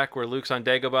Strikes Back where Luke's on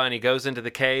Dagobah and he goes into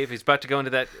the cave. He's about to go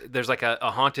into that. There's like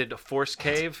a haunted Force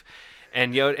cave,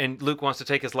 and Luke wants to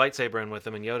take his lightsaber in with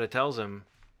him, and Yoda tells him,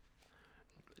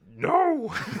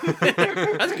 "No."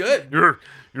 That's good.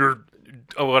 You're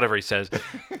whatever he says.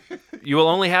 You will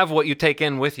only have what you take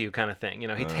in with you, kind of thing.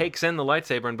 He takes in the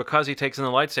lightsaber, and because he takes in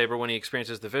the lightsaber, when he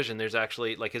experiences the vision, there's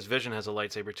actually, like, his vision has a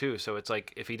lightsaber too. So it's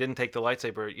like, if he didn't take the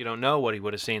lightsaber, you don't know what he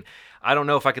would have seen. I don't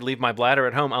know if I could leave my bladder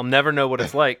at home. I'll never know what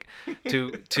it's like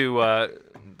to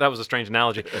that was a strange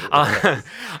analogy.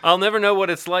 I'll never know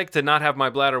what it's like to not have my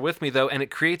bladder with me, though, and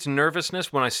it creates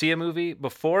nervousness when I see a movie,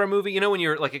 before a movie. When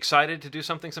you're, like, excited to do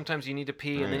something, sometimes you need to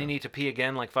pee, and then you need to pee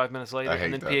again, like, 5 minutes later,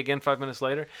 and then pee again 5 minutes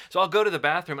later. So I'll go to the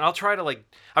bathroom, and I'll try to, like,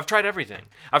 I've tried everything.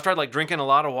 I've tried, like, drinking a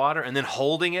lot of water and then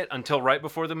holding it until right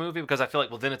before the movie, because I feel like,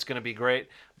 well, then it's going to be great,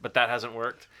 but that hasn't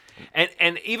worked.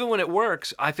 And even when it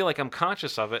works, I feel like I'm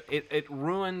conscious of it. It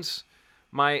ruins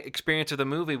my experience of the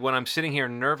movie when I'm sitting here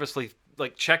nervously,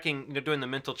 like, checking, doing the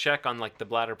mental check on, like, the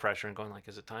bladder pressure and going, like,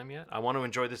 is it time yet? I want to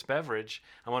enjoy this beverage.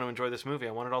 I want to enjoy this movie.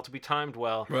 I want it all to be timed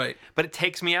well. Right. But it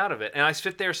takes me out of it. And I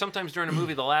sit there sometimes during a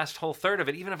movie, the last whole third of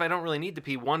it, even if I don't really need to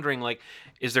pee, wondering, like,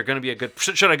 is there going to be a good...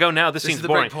 Should I go now? This seems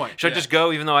boring. Should I just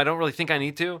go even though I don't really think I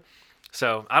need to?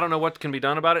 So I don't know what can be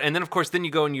done about it. And then, of course, then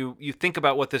you go and you think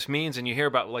about what this means, and you hear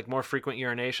about, like, more frequent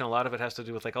urination. A lot of it has to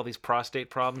do with, like, all these prostate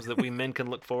problems that we men can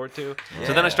look forward to. Yeah.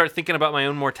 So then I start thinking about my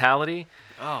own mortality.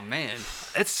 Oh, man.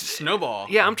 It's snowball.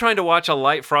 Yeah, I'm trying to watch a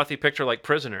light, frothy picture like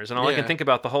Prisoners, and all I can think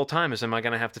about the whole time is, am I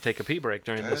going to have to take a pee break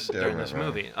during this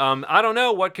movie? I don't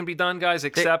know what can be done, guys,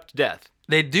 except death.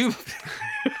 They do.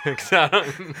 That's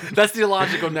the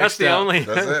logical next That's step. The only.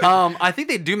 That's it. I think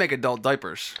they do make adult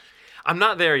diapers. I'm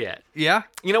not there yet. Yeah.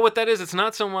 You know what that is? It's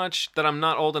not so much that I'm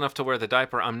not old enough to wear the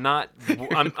diaper. I'm not there.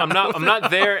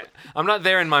 I'm not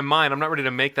there in my mind. I'm not ready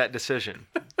to make that decision.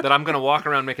 That I'm going to walk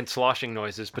around making sloshing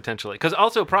noises potentially. Because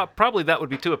also probably that would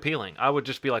be too appealing. I would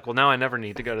just be like, well, now I never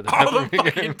need to go to the all the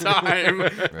fucking time.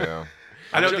 Yeah.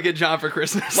 I know what to get John for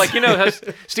Christmas. Like,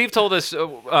 Steve told us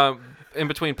in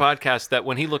between podcasts that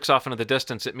when he looks off into the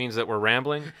distance, it means that we're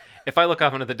rambling. If I look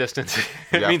off into the distance,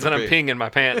 it means that I'm peeing in my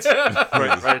pants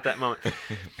right at that moment.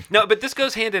 No, but this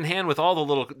goes hand in hand with all the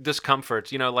little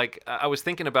discomforts. Like, I was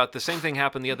thinking about the same thing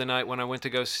happened the other night when I went to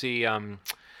go see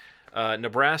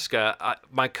Nebraska.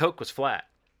 My Coke was flat.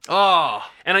 Oh,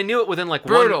 and I knew it within like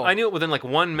brutal. I knew it within like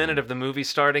 1 minute of the movie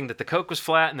starting that the Coke was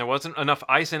flat and there wasn't enough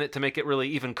ice in it to make it really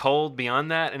even cold beyond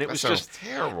that, and it was just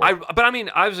terrible.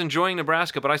 I was enjoying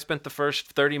Nebraska, but I spent the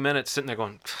first 30 minutes sitting there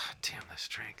going, damn this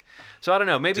drink. So I don't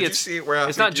know. Maybe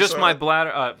it's not just my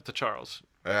bladder. The Charles.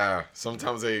 Yeah,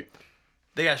 sometimes they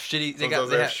got shitty. They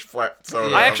flat.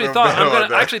 So I actually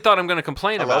thought I'm gonna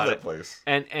complain about that it. Place.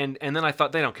 And then I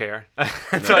thought they don't care.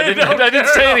 So I didn't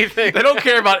say anything. They don't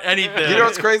care about anything. You know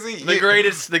what's crazy? The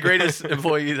greatest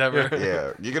employees ever.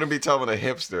 Yeah, you're gonna be telling a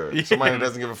hipster, somebody that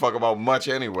doesn't give a fuck about much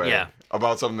anyway. Yeah.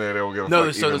 About something that they don't give a fuck. No,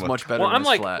 the soda's much better. Well, I'm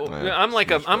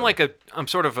like I'm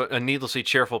sort of a needlessly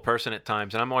cheerful person at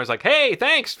times, and I'm always like, hey,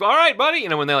 thanks, all right, buddy.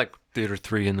 When they're like theater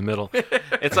 3 in the middle,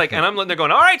 it's like, and I'm there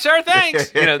going, all right, sir, thanks.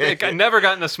 I never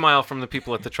gotten a smile from the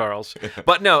people at the Charles.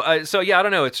 But no, so yeah, I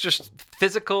don't know. It's just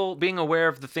physical, being aware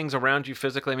of the things around you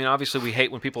physically. I mean, obviously we hate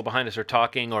when people behind us are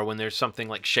talking or when there's something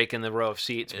like shaking the row of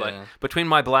seats. But between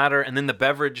my bladder and then the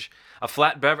beverage, a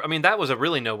flat beverage, I mean, that was a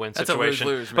really no-win situation.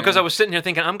 That's a lose, because I was sitting here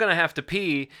thinking, I'm going to have to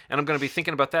pee, and I'm going to be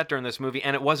thinking about that during this movie,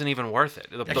 and it wasn't even worth it.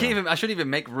 I shouldn't even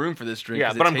make room for this drink.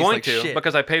 Yeah, but I'm going to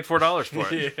because I paid $4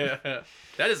 for it. Yeah.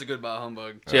 That is a good bah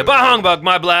humbug. So yeah, bah humbug,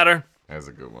 my bladder. That's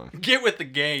a good one. Get with the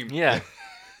game. Yeah.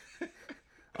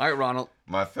 All right, Ronald.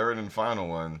 My third and final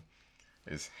one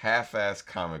is half-ass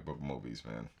comic book movies,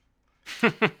 man.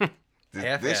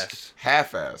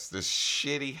 Half-ass. This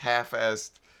shitty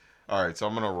half-assed. All right, so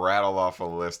I'm gonna rattle off a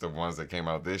list of ones that came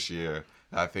out this year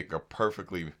that I think are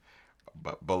perfectly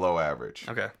below average.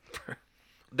 Okay.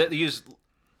 That use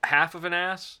half of an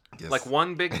ass, like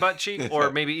one big butt cheek, or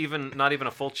maybe even not even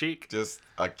a full cheek. Just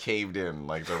a caved in,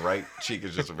 like the right cheek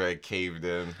is just very caved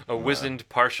in. A wizened,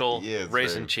 partial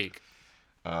raisin cheek.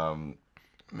 Man,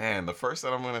 the first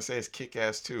that I'm gonna say is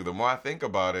Kick-Ass 2. The more I think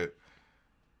about it,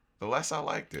 the less I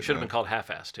liked it. Should have been called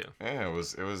Half-Assed too. Yeah, it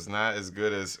was not as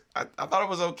good as I thought it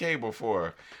was okay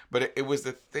before, but it was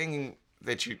the thing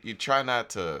that you try not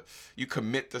to, you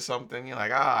commit to something. You're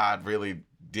like, I really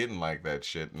didn't like that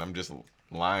shit, and I'm just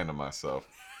lying to myself.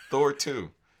 Thor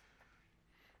 2.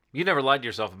 You never lied to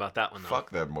yourself about that one, though. Fuck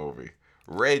that movie.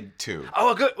 Red 2.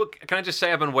 Oh, good. Can I just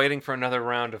say I've been waiting for another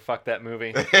round to fuck that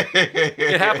movie.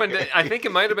 It happened. I think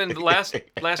it might have been last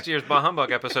year's Bah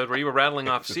Humbug episode where you were rattling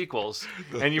off sequels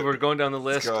and you were going down the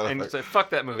list and you said, "Fuck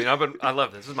that movie." I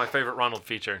love this. This is my favorite Ronald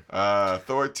feature.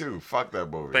 Thor 2. Fuck that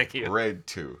movie. Thank you. Red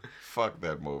 2. Fuck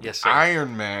that movie. Yes, sir.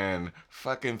 Iron Man.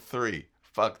 Fucking 3.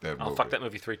 Fuck that movie. I'll fuck that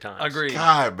movie 3 times. Agreed.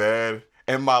 God, man.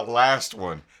 And my last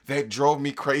one that drove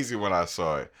me crazy when I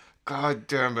saw it. God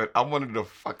damn it. I wanted to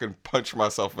fucking punch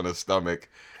myself in the stomach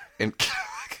and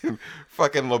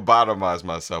fucking lobotomize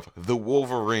myself. The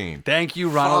Wolverine. Thank you,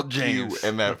 Ronald Fuck James. you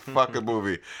in that fucking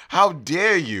movie. How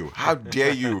dare you? How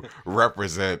dare you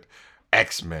represent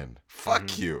X-Men?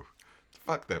 Fuck you.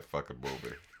 Fuck that fucking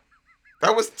movie.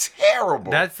 That was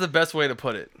terrible. That's the best way to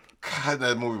put it. God,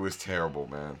 that movie was terrible,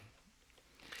 man.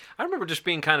 I remember just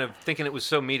being kind of thinking it was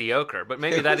so mediocre, but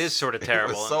maybe that is sort of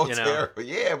terrible. It was so you know? terrible.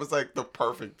 Yeah, it was like the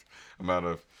perfect amount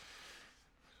of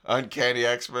uncanny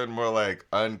X-Men, more like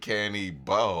uncanny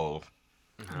Bo.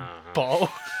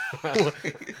 Ball.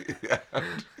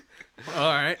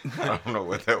 All right. I don't know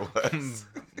what that was.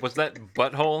 Was that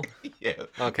butthole? Yeah.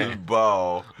 Okay.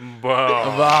 Bo.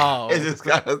 Wow. It just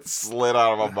kind of slid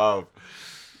out of my mouth.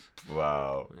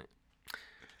 Wow.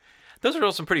 Those are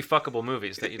all some pretty fuckable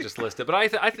movies that you just listed. But I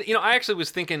actually was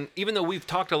thinking, even though we've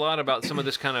talked a lot about some of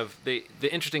this kind of the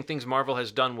interesting things Marvel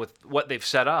has done with what they've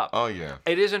set up. Oh yeah.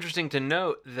 It is interesting to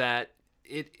note that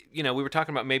we were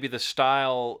talking about maybe the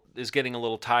style is getting a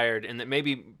little tired, and that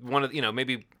maybe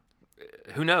maybe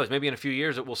who knows, maybe in a few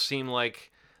years it will seem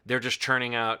like they're just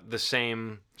churning out the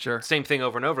same thing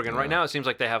over and over again. Yeah. Right now it seems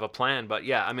like they have a plan, but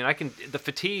yeah, I mean, the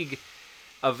fatigue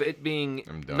of it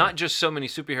being not just so many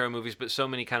superhero movies, but so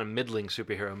many kind of middling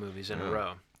superhero movies in a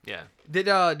row. Yeah. Did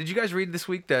you guys read this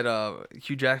week that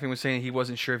Hugh Jackman was saying he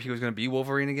wasn't sure if he was going to be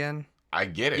Wolverine again? I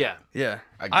get it. Yeah. Yeah.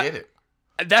 I get it.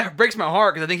 That breaks my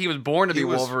heart because I think he was born to be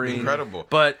Wolverine. Incredible.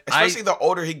 But especially the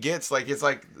older he gets, like it's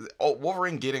like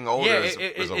Wolverine getting older. Yeah,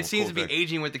 it seems to be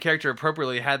aging with the character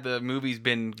appropriately. Had the movies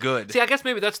been good. See, I guess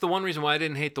maybe that's the one reason why I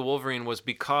didn't hate the Wolverine was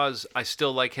because I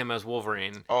still like him as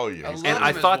Wolverine. Oh yeah, and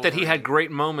I thought that he had great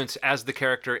moments as the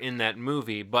character in that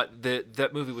movie, but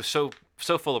that movie was so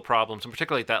full of problems, and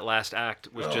particularly that last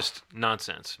act was just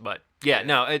nonsense. But yeah,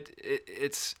 no,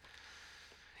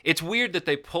 it's weird that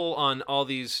they pull on all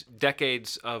these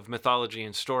decades of mythology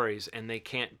and stories, and they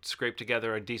can't scrape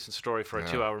together a decent story for a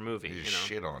 2-hour movie. You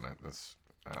shit on it.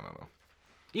 I don't know.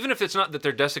 Even if it's not that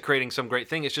they're desecrating some great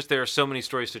thing, it's just there are so many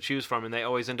stories to choose from, and they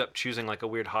always end up choosing like a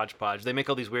weird hodgepodge. They make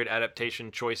all these weird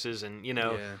adaptation choices, and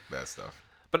bad stuff.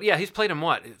 But yeah, he's played him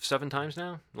 7 times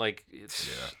now. Like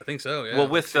I think so. Yeah. Well,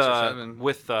 with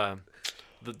the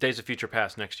Days of Future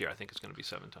Past next year, I think it's going to be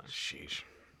 7 times. Sheesh.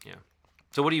 Yeah.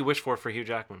 So what do you wish for Hugh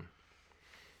Jackman?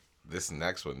 This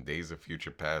next one, Days of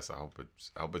Future Past. I hope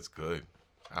it's good.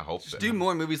 I hope just do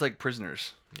more movies like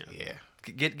Prisoners. Yeah.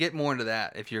 Get more into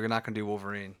that if you're not going to do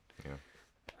Wolverine. Yeah.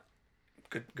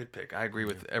 Good pick. I agree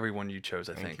with everyone you chose.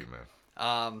 I think. Thank you,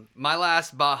 man. My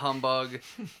last Bah Humbug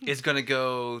is gonna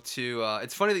go to.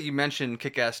 It's funny that you mentioned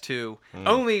Kick-Ass 2.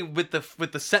 Only with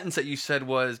the sentence that you said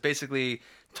was basically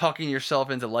talking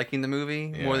yourself into liking the movie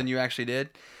more than you actually did.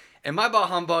 And my Bah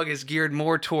Humbug is geared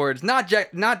more towards not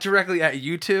directly at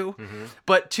you two,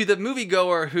 but to the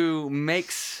moviegoer who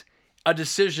makes a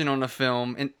decision on a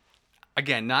film. And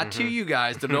again, not to you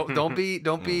guys. Don't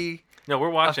be. No, we're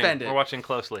watching. Offended. We're watching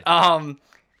closely.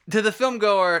 To the film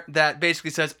goer that basically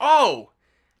says, "Oh,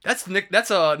 that's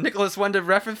a Nicholas Winding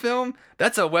Refn film.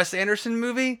 That's a Wes Anderson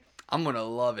movie. I'm gonna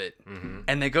love it."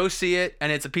 And they go see it,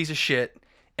 and it's a piece of shit,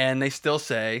 and they still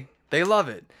say they love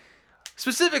it.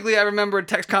 Specifically, I remember a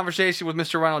text conversation with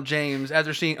Mr. Ronald James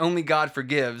after seeing Only God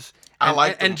Forgives.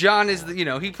 And John is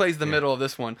he plays the middle of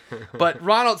this one, but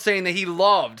Ronald saying that he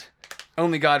loved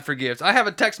Only God Forgives. I have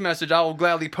a text message I will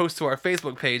gladly post to our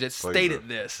Facebook page that stated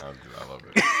this. I love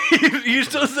it. You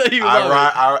still say you love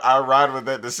it. I ride with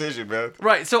that decision, man.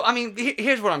 Right. So, I mean,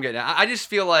 here's what I'm getting at. I just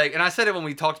feel like, and I said it when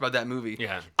we talked about that movie.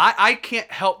 Yeah. I can't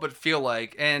help but feel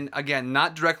like, and again,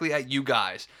 not directly at you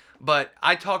guys, but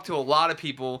I talk to a lot of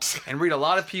people and read a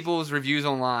lot of people's reviews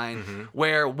online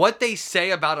where what they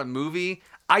say about a movie,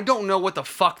 I don't know what the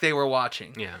fuck they were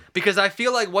watching. Yeah. Because I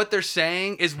feel like what they're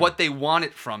saying is what they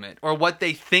wanted from it or what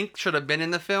they think should have been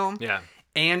in the film. Yeah.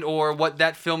 And or what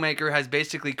that filmmaker has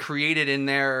basically created in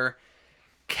their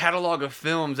catalog of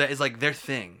films that is like their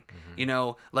thing. You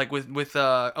know, like with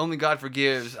Only God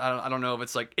Forgives, I don't know if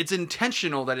it's like it's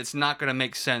intentional that it's not going to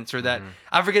make sense, or that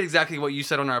I forget exactly what you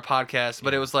said on our podcast,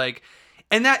 but it was like,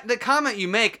 and that the comment you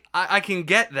make, I can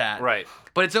get that, right?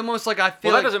 But it's almost like I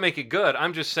feel that doesn't make it good.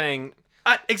 I'm just saying.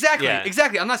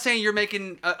 Exactly. I'm not saying you're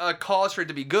making a cause for it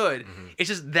to be good. It's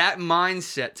just that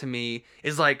mindset to me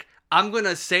is like, I'm going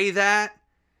to say that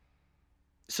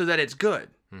so that it's good.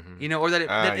 You know, or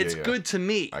that, it's good to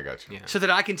me. I got you. Yeah. So that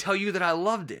I can tell you that I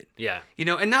loved it. Yeah. You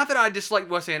know, and not that I dislike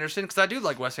Wes Anderson, because I do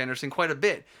like Wes Anderson quite a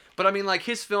bit. But I mean, like,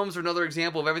 his films are another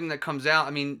example of everything that comes out.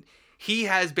 I mean, he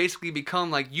has basically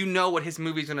become, like, you know what his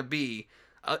movie's going to be,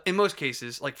 in most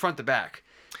cases, like, front to back.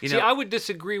 You know? See, I would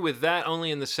disagree with that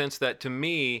only in the sense that, to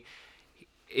me,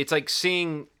 it's like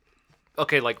seeing,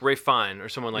 okay, like Ray Fine or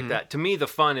someone like that. To me, the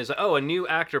fun is, a new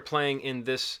actor playing in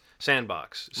this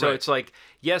sandbox. So it's like,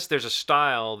 yes, there's a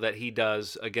style that he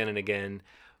does again and again,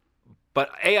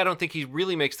 but I don't think he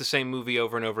really makes the same movie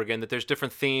over and over again, that there's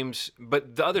different themes.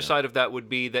 But the other side of that would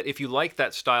be that if you like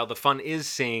that style, the fun is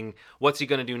seeing what's he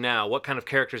going to do now, what kind of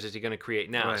characters is he going to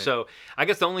create now. So I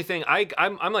guess the only thing,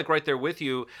 I'm like right there with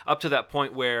you up to that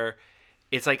point where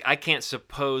it's like, I can't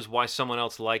suppose why someone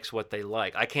else likes what they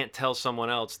like. I can't tell someone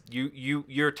else,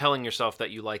 you're telling yourself that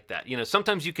you like that. You know,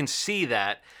 sometimes you can see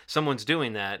that someone's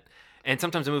doing that, and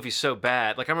sometimes the movie's so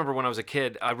bad. Like, I remember when I was a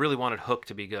kid, I really wanted Hook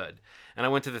to be good. And I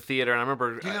went to the theater, and I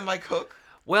remember... You didn't like Hook?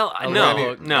 Well, no.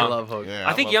 I love Hook. Yeah,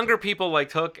 I think younger Hook. people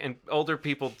liked Hook, and older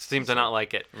people seem to not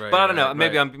like it. Right, but I don't know.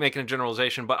 Maybe right. I'm making a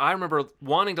generalization. But I remember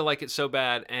wanting to like it so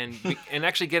bad, and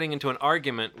actually getting into an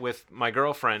argument with my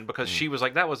girlfriend because she was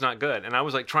like, "That was not good," and I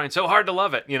was like trying so hard to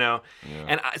love it, you know. Yeah.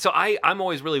 And so I'm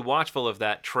always really watchful of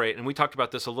that trait. And we talked about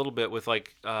this a little bit with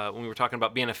like when we were talking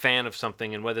about being a fan of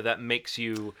something and whether that makes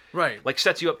you like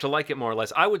sets you up to like it more or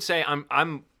less. I would say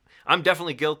I'm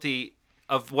definitely guilty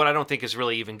of what I don't think is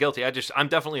really even guilty. I'm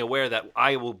definitely aware that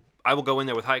I will go in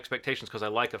there with high expectations because I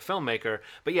like a filmmaker.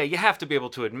 But yeah, you have to be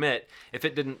able to admit if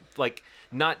it didn't, like,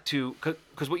 not to,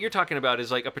 because what you're talking about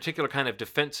is like a particular kind of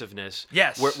defensiveness.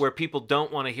 Yes. Where people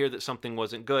don't want to hear that something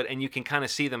wasn't good, and you can kind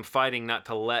of see them fighting not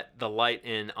to let the light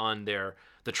in on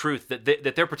the truth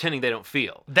that they're pretending they don't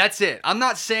feel. That's it. I'm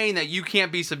not saying that you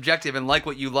can't be subjective and like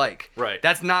what you like. Right.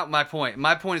 That's not my point.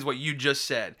 My point is what you just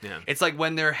said. Yeah. It's like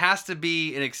when there has to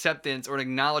be an acceptance or an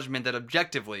acknowledgement that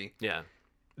objectively,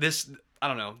 this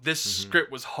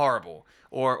script was horrible,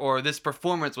 or this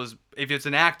performance was, if it's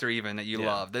an actor even that you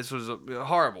love, this was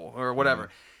horrible, or whatever.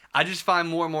 I just find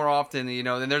more and more often, you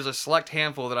know, and there's a select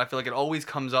handful that I feel like it always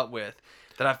comes up with,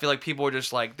 that I feel like people are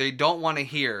just like, they don't want to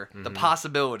hear the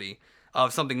possibility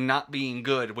of something not being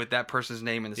good with that person's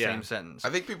name in the same sentence. I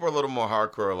think people are a little more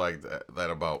hardcore like that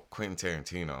about Quentin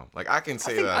Tarantino. Like, I can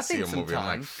say I see a movie, I'm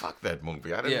like, fuck that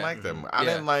movie. I didn't like that movie. I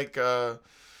didn't like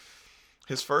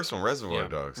his first one, Reservoir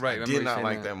Dogs. Right. I did not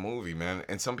like that movie, man.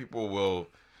 And some people will...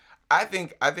 I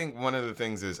think one of the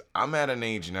things is I'm at an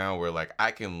age now where, like,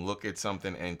 I can look at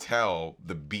something and tell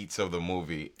the beats of the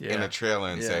movie in a trailer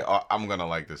and say, "Oh, I'm gonna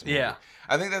like this movie." Yeah.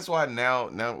 I think that's why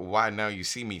now you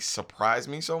see me surprise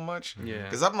me so much. Yeah.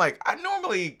 Because I'm like,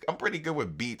 I'm pretty good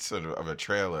with beats of a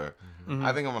trailer. Mm-hmm.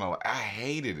 I think I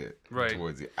hated it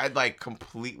towards it. I like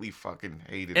completely fucking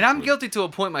hated it. And I'm guilty to a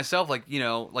point myself, like, you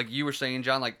know, like you were saying,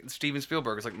 John, like Steven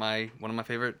Spielberg is like one of my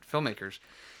favorite filmmakers.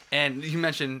 And you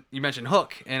mentioned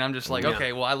Hook, and I'm just like,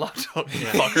 okay, well, I loved Hook,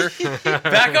 fucker.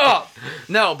 Back up.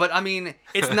 No, but I mean,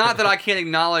 it's not that I can't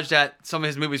acknowledge that some of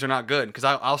his movies are not good, because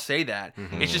I'll say that.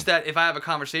 Mm-hmm. It's just that if I have a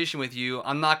conversation with you,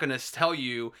 I'm not going to tell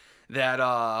you that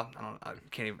I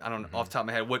don't off the top of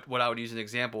my head what I would use as an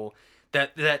example.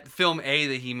 That film A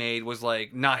that he made was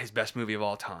like not his best movie of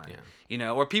all time. Yeah. You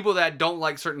know, or people that don't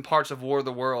like certain parts of War of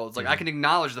the Worlds. Like, I can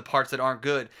acknowledge the parts that aren't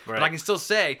good, but I can still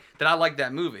say that I like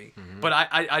that movie. Mm-hmm. But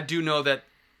I do know that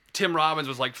Tim Robbins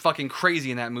was like fucking crazy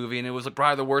in that movie, and it was like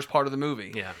probably the worst part of the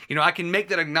movie. Yeah. You know, I can make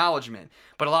that acknowledgement,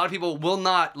 but a lot of people will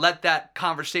not let that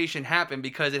conversation happen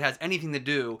because it has anything to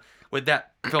do with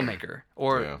that filmmaker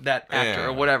or that actor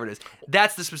or whatever it is.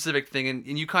 That's the specific thing,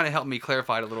 and you kind of helped me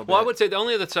clarify it a little bit. Well, I would say the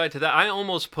only other side to that, I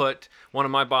almost put one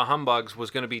of my bah humbugs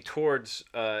was going to be towards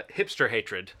hipster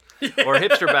hatred or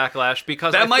hipster backlash,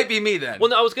 because that might be me then. Well,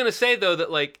 no, I was going to say, though, that,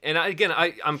 like, and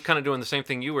I'm kind of doing the same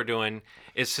thing you were doing,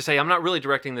 is to say I'm not really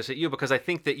directing this at you, because I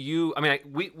think that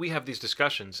we have these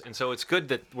discussions, and so it's good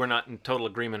that we're not in total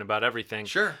agreement about everything.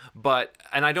 Sure.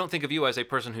 And I don't think of you as a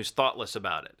person who's thoughtless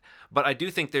about it. But I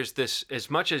do think there's this, as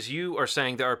much as you are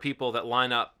saying there are people that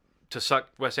line up suck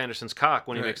Wes Anderson's cock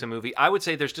when he makes a movie. I would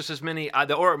say there's just as many,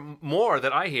 or more,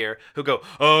 that I hear who go,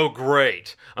 "Oh,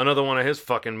 great, another one of his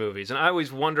fucking movies," and I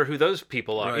always wonder who those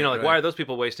people are. Why are those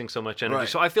people wasting so much energy?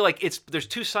 So I feel like there's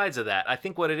two sides of that. I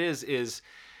think what it is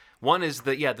one is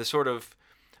the sort of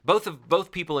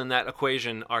both people in that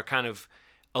equation are kind of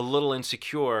a little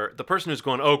insecure. The person who's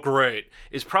going, "Oh, great,"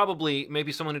 is probably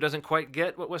maybe someone who doesn't quite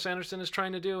get what Wes Anderson is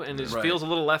trying to do and feels a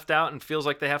little left out and feels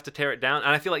like they have to tear it down.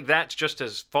 And I feel like that's just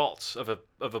as false of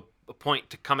a point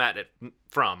to come at it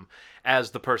from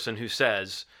as the person who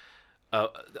says,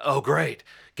 "Oh, great,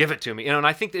 give it to me." And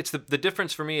I think it's the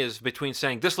difference for me is between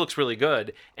saying this looks really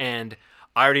good and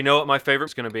I already know what my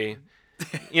favorite's going to be.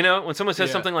 When someone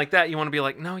says something like that, you want to be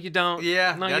like, "No, you don't."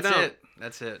 Yeah, no, that's you don't. it.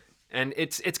 That's it. And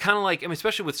it's kind of like,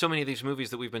 especially with so many of these movies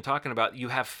that we've been talking about, you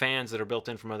have fans that are built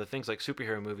in from other things like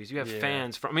superhero movies. You have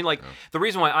fans from, the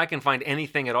reason why I can find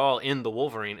anything at all in the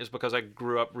Wolverine is because I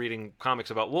grew up reading comics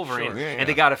about Wolverine, and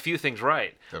they got a few things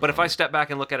right. Definitely. But if I step back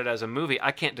and look at it as a movie,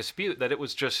 I can't dispute that it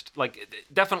was just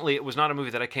definitely it was not a movie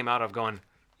that I came out of going,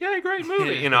 "Yay, great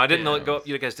movie!" I didn't know it go up.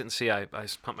 You guys didn't see. I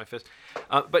pumped my fist.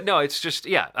 But no, it's just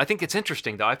I think it's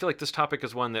interesting though. I feel like this topic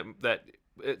is one that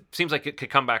it seems like it could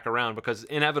come back around because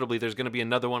inevitably there's going to be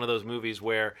another one of those movies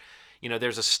where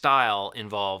there's a style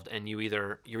involved and you're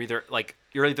either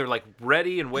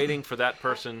ready and waiting for that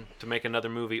person to make another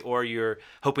movie, or you're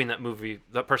hoping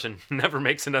that person never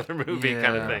makes another movie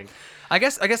kind of thing. I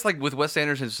guess like with Wes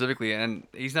Anderson specifically, and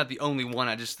he's not the only one.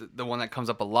 the one that comes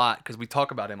up a lot because we talk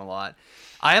about him a lot.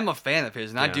 I am a fan of his,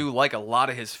 and I do like a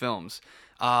lot of his films.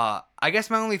 I guess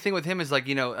my only thing with him is I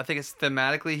think it's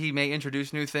thematically he may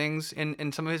introduce new things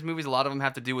in some of his movies. A lot of them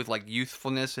have to do with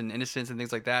youthfulness and innocence and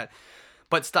things like that.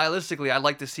 But stylistically, I'd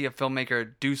like to see a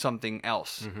filmmaker do something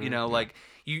else.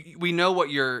 We know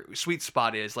what your sweet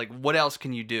spot is. What else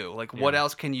can you do? What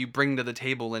else can you bring to the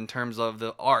table in terms of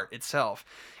the art itself?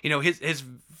 His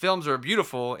films are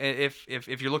beautiful if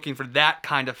you're looking for that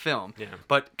kind of film. Yeah.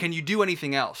 But can you do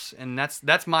anything else? And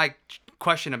that's my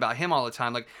question about him all the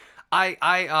time.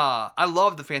 I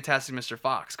love the Fantastic Mr.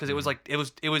 Fox because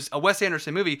it was a Wes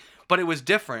Anderson movie, but it was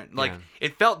different.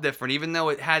 It felt different, even though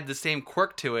it had the same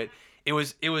quirk to it. It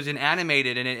was an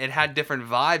animated and it had different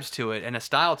vibes to it and a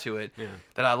style to it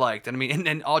that I liked. And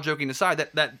and all joking aside,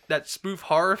 that spoof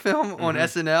horror film on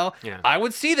SNL, I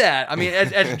would see that.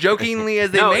 As jokingly as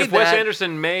they made if Wes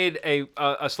Anderson made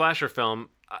a slasher film,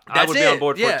 I would be on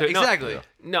board for it too. Exactly.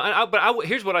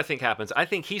 Here's what I think happens. I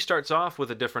think he starts off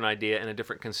with a different idea and a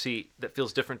different conceit that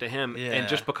feels different to him, and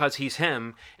just because he's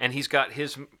him and he's got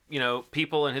his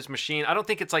people and his machine, I don't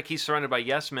think it's like he's surrounded by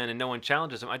yes men and no one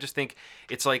challenges him. I just think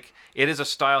it's like it is a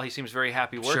style he seems very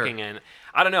happy working in.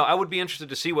 I don't know. I would be interested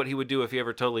to see what he would do if he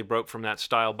ever totally broke from that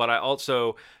style, but I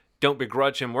also don't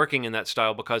begrudge him working in that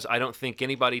style because I don't think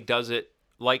anybody does it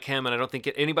like him, and I don't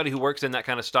think anybody who works in that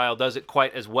kind of style does it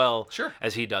quite as well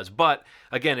as he does. But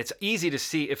again, it's easy to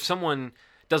see if someone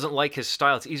doesn't like his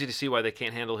style, it's easy to see why they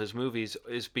can't handle his movies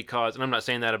is because, and I'm not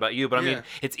saying that about you, but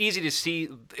it's easy to see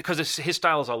because his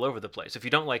style is all over the place. If you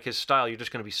don't like his style, you're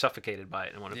just going to be suffocated by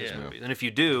it in one of his movies. And if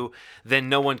you do, then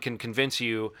no one can convince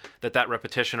you that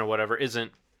repetition or whatever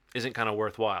isn't kind of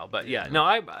worthwhile. But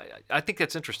I think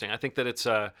that's interesting. I think that it's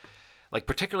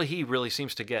particularly he really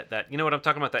seems to get that. You know what I'm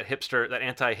talking about? That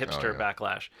anti-hipster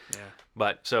backlash. Yeah.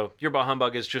 But so your bah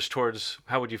humbug is just towards,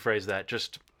 how would you phrase that?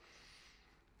 Just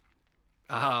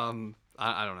I don't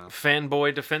know.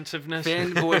 Fanboy defensiveness.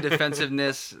 Fanboy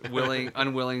defensiveness,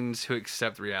 unwilling to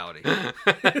accept reality.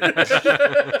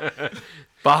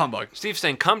 Bah humbug. Steve's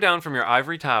saying, "Come down from your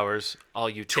ivory towers, all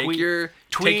you take your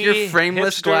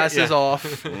frameless glasses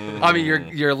off.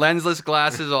 Your lensless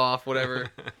glasses off, whatever."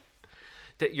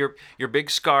 Your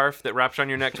big scarf that wraps around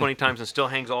your neck 20 times and still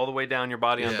hangs all the way down your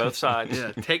body on both sides.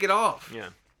 Yeah, take it off. Yeah.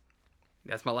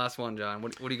 That's my last one, John.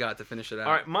 What do you got to finish it out?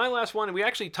 All right, my last one, we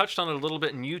actually touched on it a little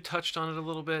bit, and you touched on it a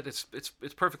little bit. It's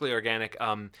perfectly organic.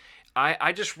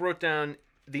 I just wrote down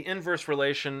the inverse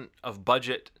relation of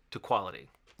budget to quality.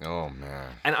 Oh,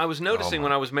 man. And I was noticing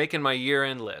when I was making my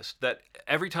year-end list that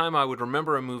every time I would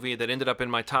remember a movie that ended up in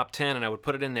my top 10 and I would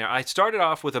put it in there, I started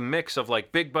off with a mix of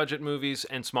big-budget movies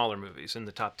and smaller movies in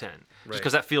the top 10. Just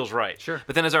because that feels right. Sure.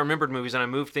 But then as I remembered movies and I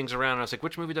moved things around, and I was like,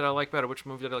 which movie did I like better? Which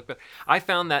movie did I like better? I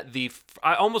found that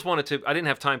I almost wanted to, I didn't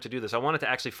have time to do this. I wanted to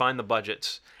actually find the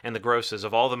budgets and the grosses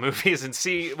of all the movies and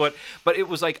see what, but it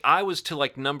was I was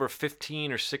to number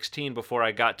 15 or 16 before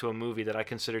I got to a movie that I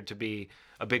considered to be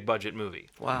a big budget movie.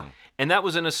 Wow. And that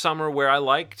was in a summer where I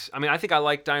think I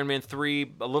liked Iron Man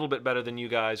 3 a little bit better than you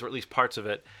guys, or at least parts of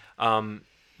it. But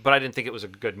I didn't think it was a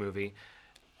good movie.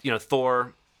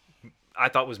 Thor, I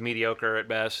thought was mediocre at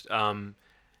best.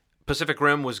 Pacific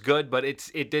Rim was good, but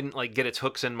it didn't like get its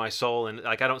hooks in my soul, and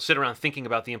like I don't sit around thinking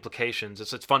about the implications.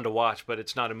 It's fun to watch, but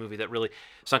it's not a movie that really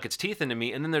sunk its teeth into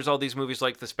me. And then there's all these movies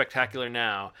like The Spectacular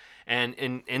Now and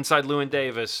Inside Llewyn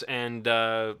Davis and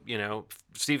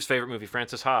Steve's favorite movie,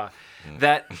 Frances Ha,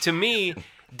 that to me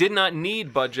did not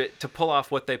need budget to pull off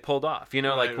what they pulled off.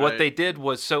 What they did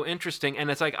was so interesting,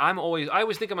 and it's like I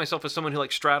always think of myself as someone who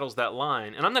like straddles that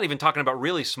line. And I'm not even talking about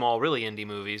really small, really indie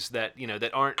movies that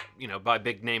that aren't by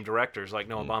big name directors like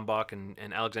Noah Baumbach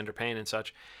and Alexander Payne and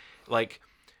such. Like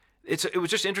it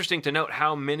was just interesting to note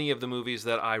how many of the movies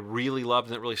that I really loved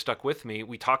and that really stuck with me.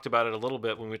 We talked about it a little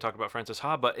bit when we talked about Frances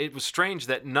Ha, but it was strange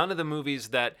that none of the movies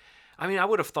that I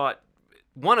would have thought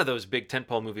one of those big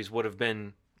tentpole movies would have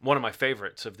been one of my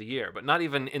favorites of the year, but not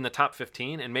even in the top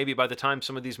 15. And maybe by the time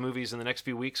some of these movies in the next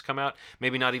few weeks come out,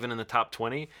 maybe not even in the top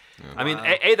 20. Yeah. I mean,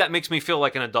 that makes me feel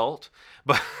like an adult,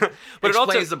 but it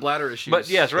explains the bladder issues. But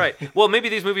yes, right. Well, maybe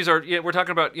these movies are. We're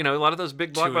talking about a lot of those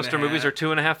big blockbuster movies are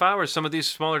 2.5 hours. Some of these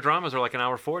smaller dramas are like 1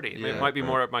 hour 40. Yeah, it might be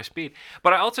more at my speed.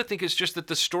 But I also think it's just that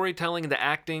the storytelling, the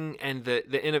acting, and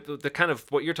the kind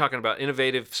of what you're talking about,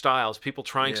 innovative styles, people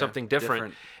trying something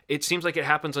different. It seems like it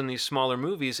happens in these smaller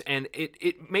movies, and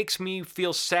it makes me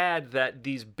feel sad that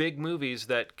these big movies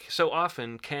that so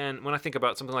often can, when I think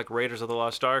about something like Raiders of the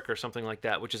Lost Ark or something like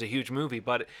that, which is a huge movie,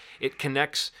 but it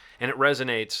connects and it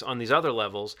resonates on these other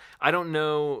levels. I don't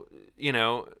know,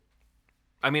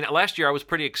 last year I was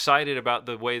pretty excited about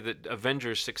the way that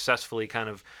Avengers successfully kind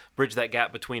of bridged that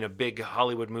gap between a big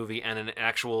Hollywood movie and an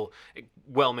actual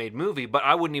well-made movie, but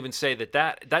I wouldn't even say that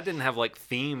didn't have like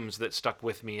themes that stuck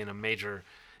with me in a major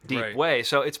deep way.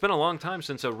 So it's been a long time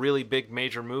since a really big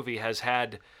major movie has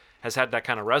had that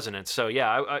kind of resonance. So yeah,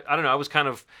 I don't know. I was kind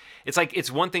of, it's like, it's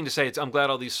one thing to say I'm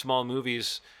glad all these small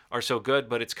movies are so good,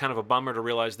 but it's kind of a bummer to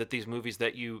realize that these movies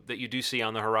that you do see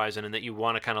on the horizon and that you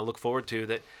want to kind of look forward to,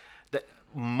 that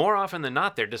more often than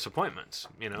not they're disappointments,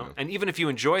 Yeah. And even if you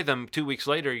enjoy them 2 weeks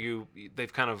later,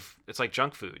 they've kind of, it's like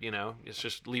junk food, it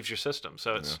just leaves your system.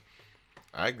 So it's. Yeah.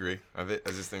 I agree. I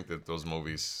just think that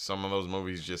some of those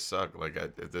movies just suck. Like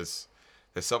there's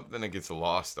something that gets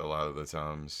lost a lot of the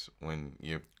times when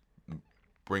you're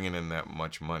bringing in that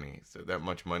much money. So that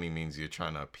much money means you're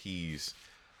trying to appease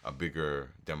a bigger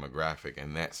demographic,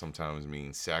 and that sometimes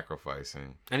means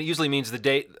sacrificing. And it usually means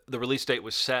the release date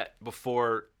was set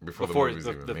before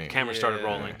the camera started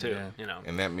rolling too. Yeah.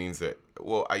 And that means that.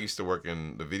 Well, I used to work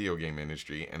in the video game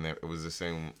industry, and it was the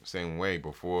same way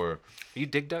before. Are you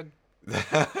Dig Dug?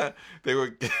 They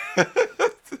were.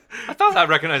 I thought I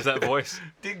recognized that voice.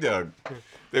 Dig Dug.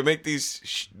 They make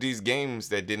these games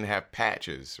that didn't have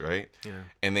patches, right? Yeah.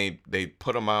 And they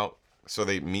put them out so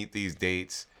they meet these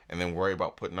dates, and then worry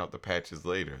about putting out the patches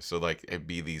later. So like it'd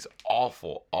be these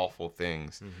awful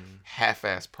things,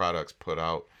 half-ass products put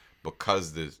out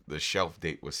because the shelf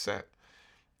date was set,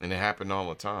 and it happened all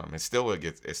the time. It still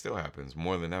happens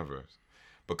more than ever,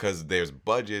 because there's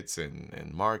budgets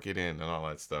and marketing and all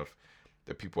that stuff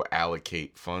that people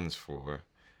allocate funds for,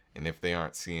 and if they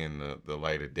aren't seeing the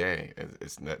light of day,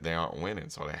 it's that they aren't winning,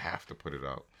 so they have to put it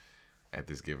out at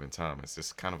this given time. It's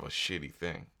just kind of a shitty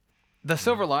thing. The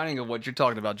silver lining of what you're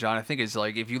talking about, John, I think is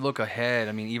like if you look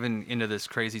ahead, even into this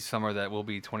crazy summer that will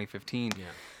be 2015,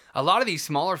 a lot of these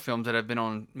smaller films that have been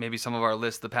on maybe some of our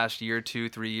lists the past year, 2,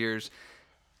 3 years,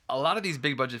 a lot of these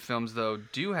big budget films, though,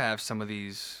 do have some of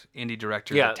these indie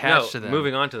directors attached to them.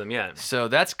 Moving on to them, yeah. So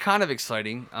that's kind of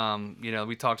exciting.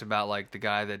 We talked about like the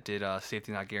guy that did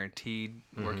Safety Not Guaranteed,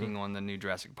 working on the new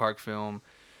Jurassic Park film.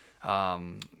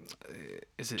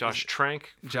 Josh Trank?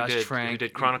 Josh Trank. Who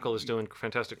did Chronicle is doing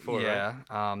Fantastic Four, right?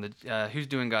 Yeah. Who's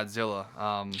doing Godzilla?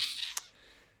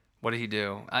 What did he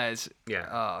do?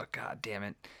 Oh, God damn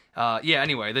it.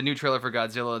 Anyway, the new trailer for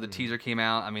Godzilla, the teaser came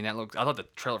out. I thought the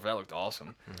trailer for that looked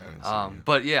awesome.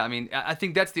 But yeah, I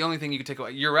think that's the only thing you could take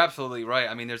away. You're absolutely right.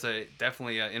 There's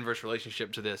definitely an inverse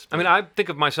relationship to this. I think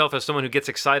of myself as someone who gets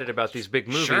excited about these big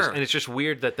movies, and it's just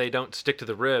weird that they don't stick to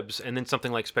the ribs. And then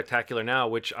something like Spectacular Now,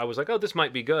 which I was like, oh, this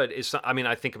might be good.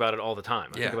 I think about it all the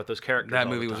time. I think about those characters. That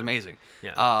movie was amazing.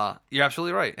 Yeah. You're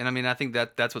absolutely right. And I think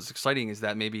that's what's exciting is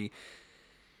that maybe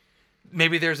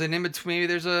there's an in-between, maybe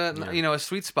there's a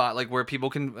sweet spot like where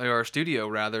people or a studio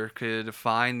rather could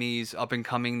find these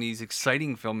up-and-coming, these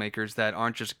exciting filmmakers that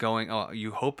aren't just going,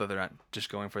 you hope that they're not just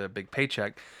going for their big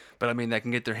paycheck, but that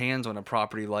can get their hands on a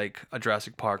property like a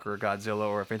Jurassic Park or a Godzilla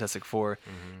or a Fantastic Four,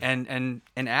 and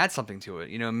add something to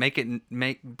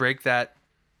it, break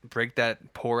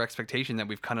that poor expectation that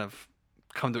we've kind of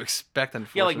come to expect,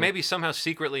 unfortunately. Yeah, like maybe somehow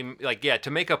secretly,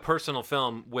 to make a personal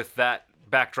film with that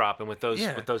backdrop and with those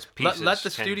pieces. Let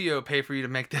the studio pay for you to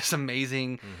make this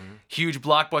amazing, huge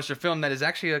blockbuster film that is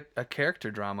actually a character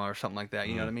drama or something like that.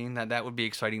 You know what I mean? That would be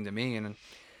exciting to me and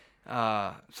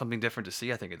something different to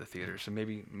see. I think at the theater. So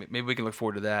maybe we can look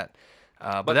forward to that.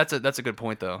 But that's a good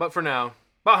point though. But for now,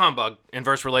 bah humbug.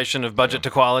 Inverse relation of budget to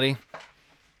quality.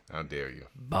 How dare you?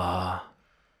 Bah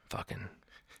fucking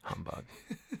humbug.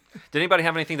 Did anybody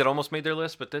have anything that almost made their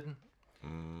list but didn't?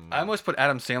 I almost put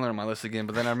Adam Sandler on my list again,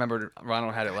 but then I remembered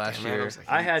Ronald had it last year.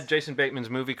 I had Jason Bateman's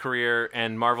movie career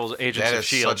and Marvel's Agents of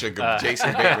S.H.I.E.L.D. That is such a good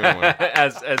Jason Bateman one.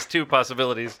 as two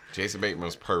possibilities. Jason Bateman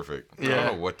was perfect. Yeah. I don't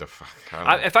know what the fuck.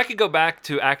 If I could go back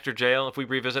to Actor Jail, if we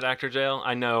revisit Actor Jail,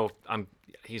 I know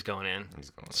he's going in.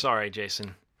 Sorry,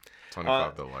 Jason.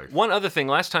 25 to life. One other thing,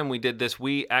 last time we did this,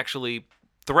 we actually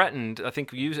threatened, I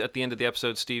think you at the end of the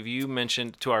episode, Steve, you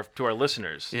mentioned to our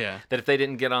listeners that if they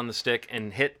didn't get on the stick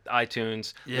and hit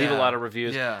iTunes, leave a lot of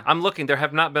reviews. Yeah. I'm looking,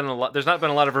 there's not been a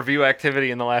lot of review activity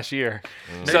in the last year.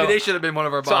 Maybe they should have been one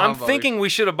of our bah humbugs. So I'm thinking we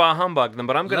should have bah humbugged them,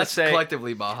 but I'm going to say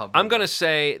collectively bah humbug. I'm going to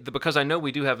say that because I know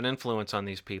we do have an influence on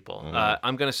these people.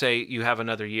 I'm going to say you have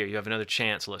another year, you have another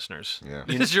chance, listeners. Yeah.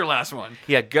 This is your last one.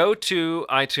 Yeah, go to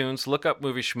iTunes, look up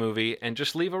Movie Schmovie, and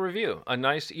just leave a review. A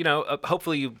nice,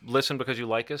 hopefully you listen because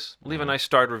you like us. Leave a nice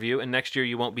starred review, and next year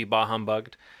you won't be bah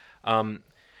humbugged.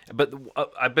 But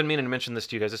I've been meaning to mention this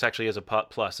to you guys. This actually is a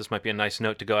plus. This might be a nice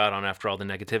note to go out on after all the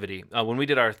negativity. When we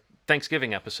did our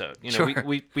Thanksgiving episode,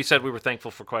 we said we were thankful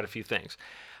for quite a few things.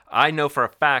 I know for a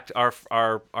fact our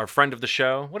friend of the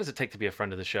show. What does it take to be a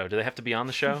friend of the show? Do they have to be on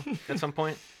the show at some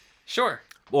point? Sure.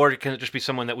 Or can it just be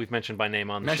someone that we've mentioned by name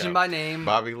on the show? Mentioned by name.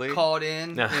 Bobby Lee? Called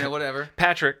in, whatever.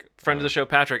 Patrick, friend of the show,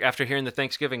 Patrick, after hearing the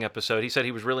Thanksgiving episode, he said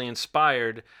he was really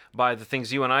inspired by the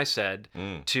things you and I said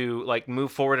to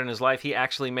move forward in his life. He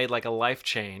actually made a life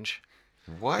change.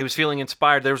 What? He was feeling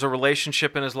inspired. There was a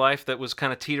relationship in his life that was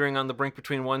kind of teetering on the brink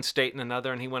between one state and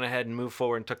another, and he went ahead and moved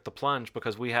forward and took the plunge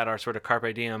because we had our sort of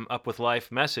Carpe Diem, up with life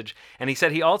message. And he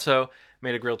said he also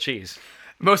made a grilled cheese.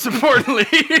 Most importantly.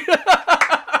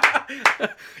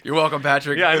 You're welcome,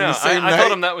 Patrick. Yeah, I know. I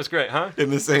told him that was great, huh?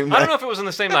 In the same night? I don't know if it was in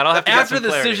the same night. I'll have to After get some the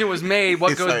clarity. decision was made,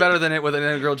 what goes better than it with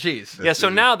a grilled cheese? Yeah, so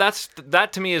now that's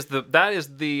to me is the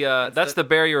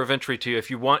barrier of entry to you. If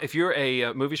you're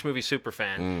a Movie Schmovie super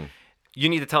fan, you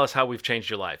need to tell us how we've changed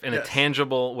your life in a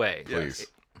tangible way. Please.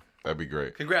 That'd be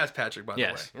great. Congrats, Patrick, by the way.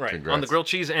 Yes, right. Congrats. On the grilled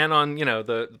cheese and on,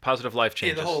 the positive life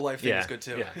changes. Yeah, the whole life thing is good,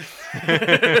 too.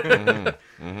 Yeah.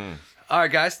 All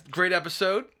right, guys. Great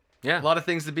episode. Yeah. A lot of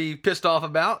things to be pissed off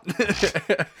about.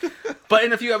 But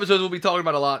in a few episodes, we'll be talking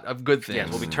about a lot of good things. Yeah,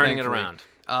 we'll be turning it around.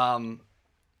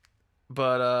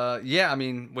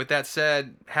 With that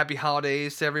said, happy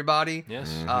holidays to everybody.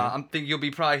 Yes. I think you'll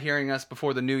be probably hearing us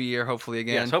before the new year, hopefully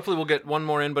again. Yes, hopefully we'll get one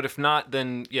more in, but if not,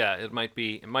 then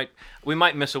we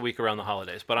might miss a week around the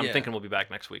holidays, but I'm thinking we'll be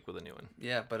back next week with a new one.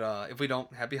 Yeah, but if we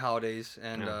don't, happy holidays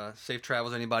and safe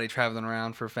travels, anybody traveling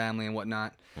around for family and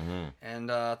whatnot. And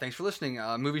thanks for listening.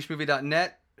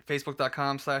 Movieschmovie.net,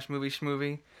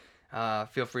 facebook.com/movieschmovie.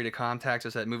 Feel free to contact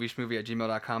us at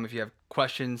movieschmovie@gmail.com if you have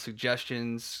questions,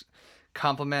 suggestions,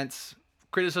 compliments,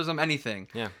 criticism, anything.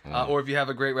 Yeah. Or if you have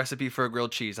a great recipe for a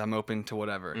grilled cheese, I'm open to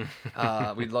whatever.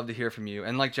 We'd love to hear from you.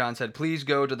 And like John said, please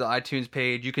go to the iTunes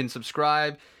page. You can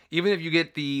subscribe. Even if you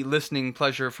get the listening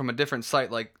pleasure from a different site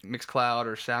like Mixcloud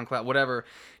or SoundCloud, whatever,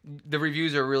 the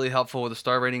reviews are really helpful. The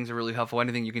star ratings are really helpful.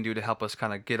 Anything you can do to help us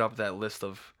kind of get up that list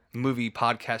of movie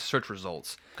podcast search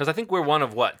results. Because I think we're one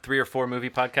of 3 or 4 movie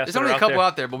podcasts. There's only a couple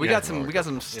out there, but we got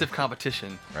some stiff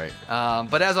competition. Right.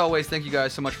 But as always, thank you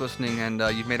guys so much for listening, and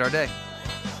you've made our day.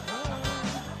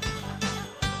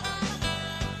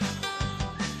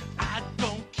 I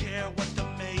don't care what the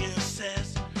mayor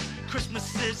says.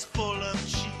 Christmas is full of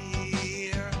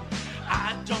cheer.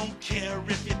 I don't care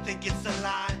if you think it's a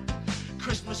lie.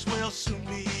 Christmas will soon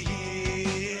be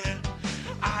here.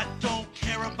 I don't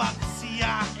care about the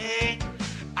CIA.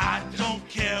 I don't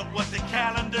care what the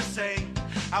calendar say.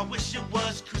 I wish it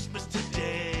was Christmas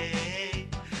today.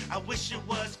 I wish it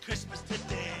was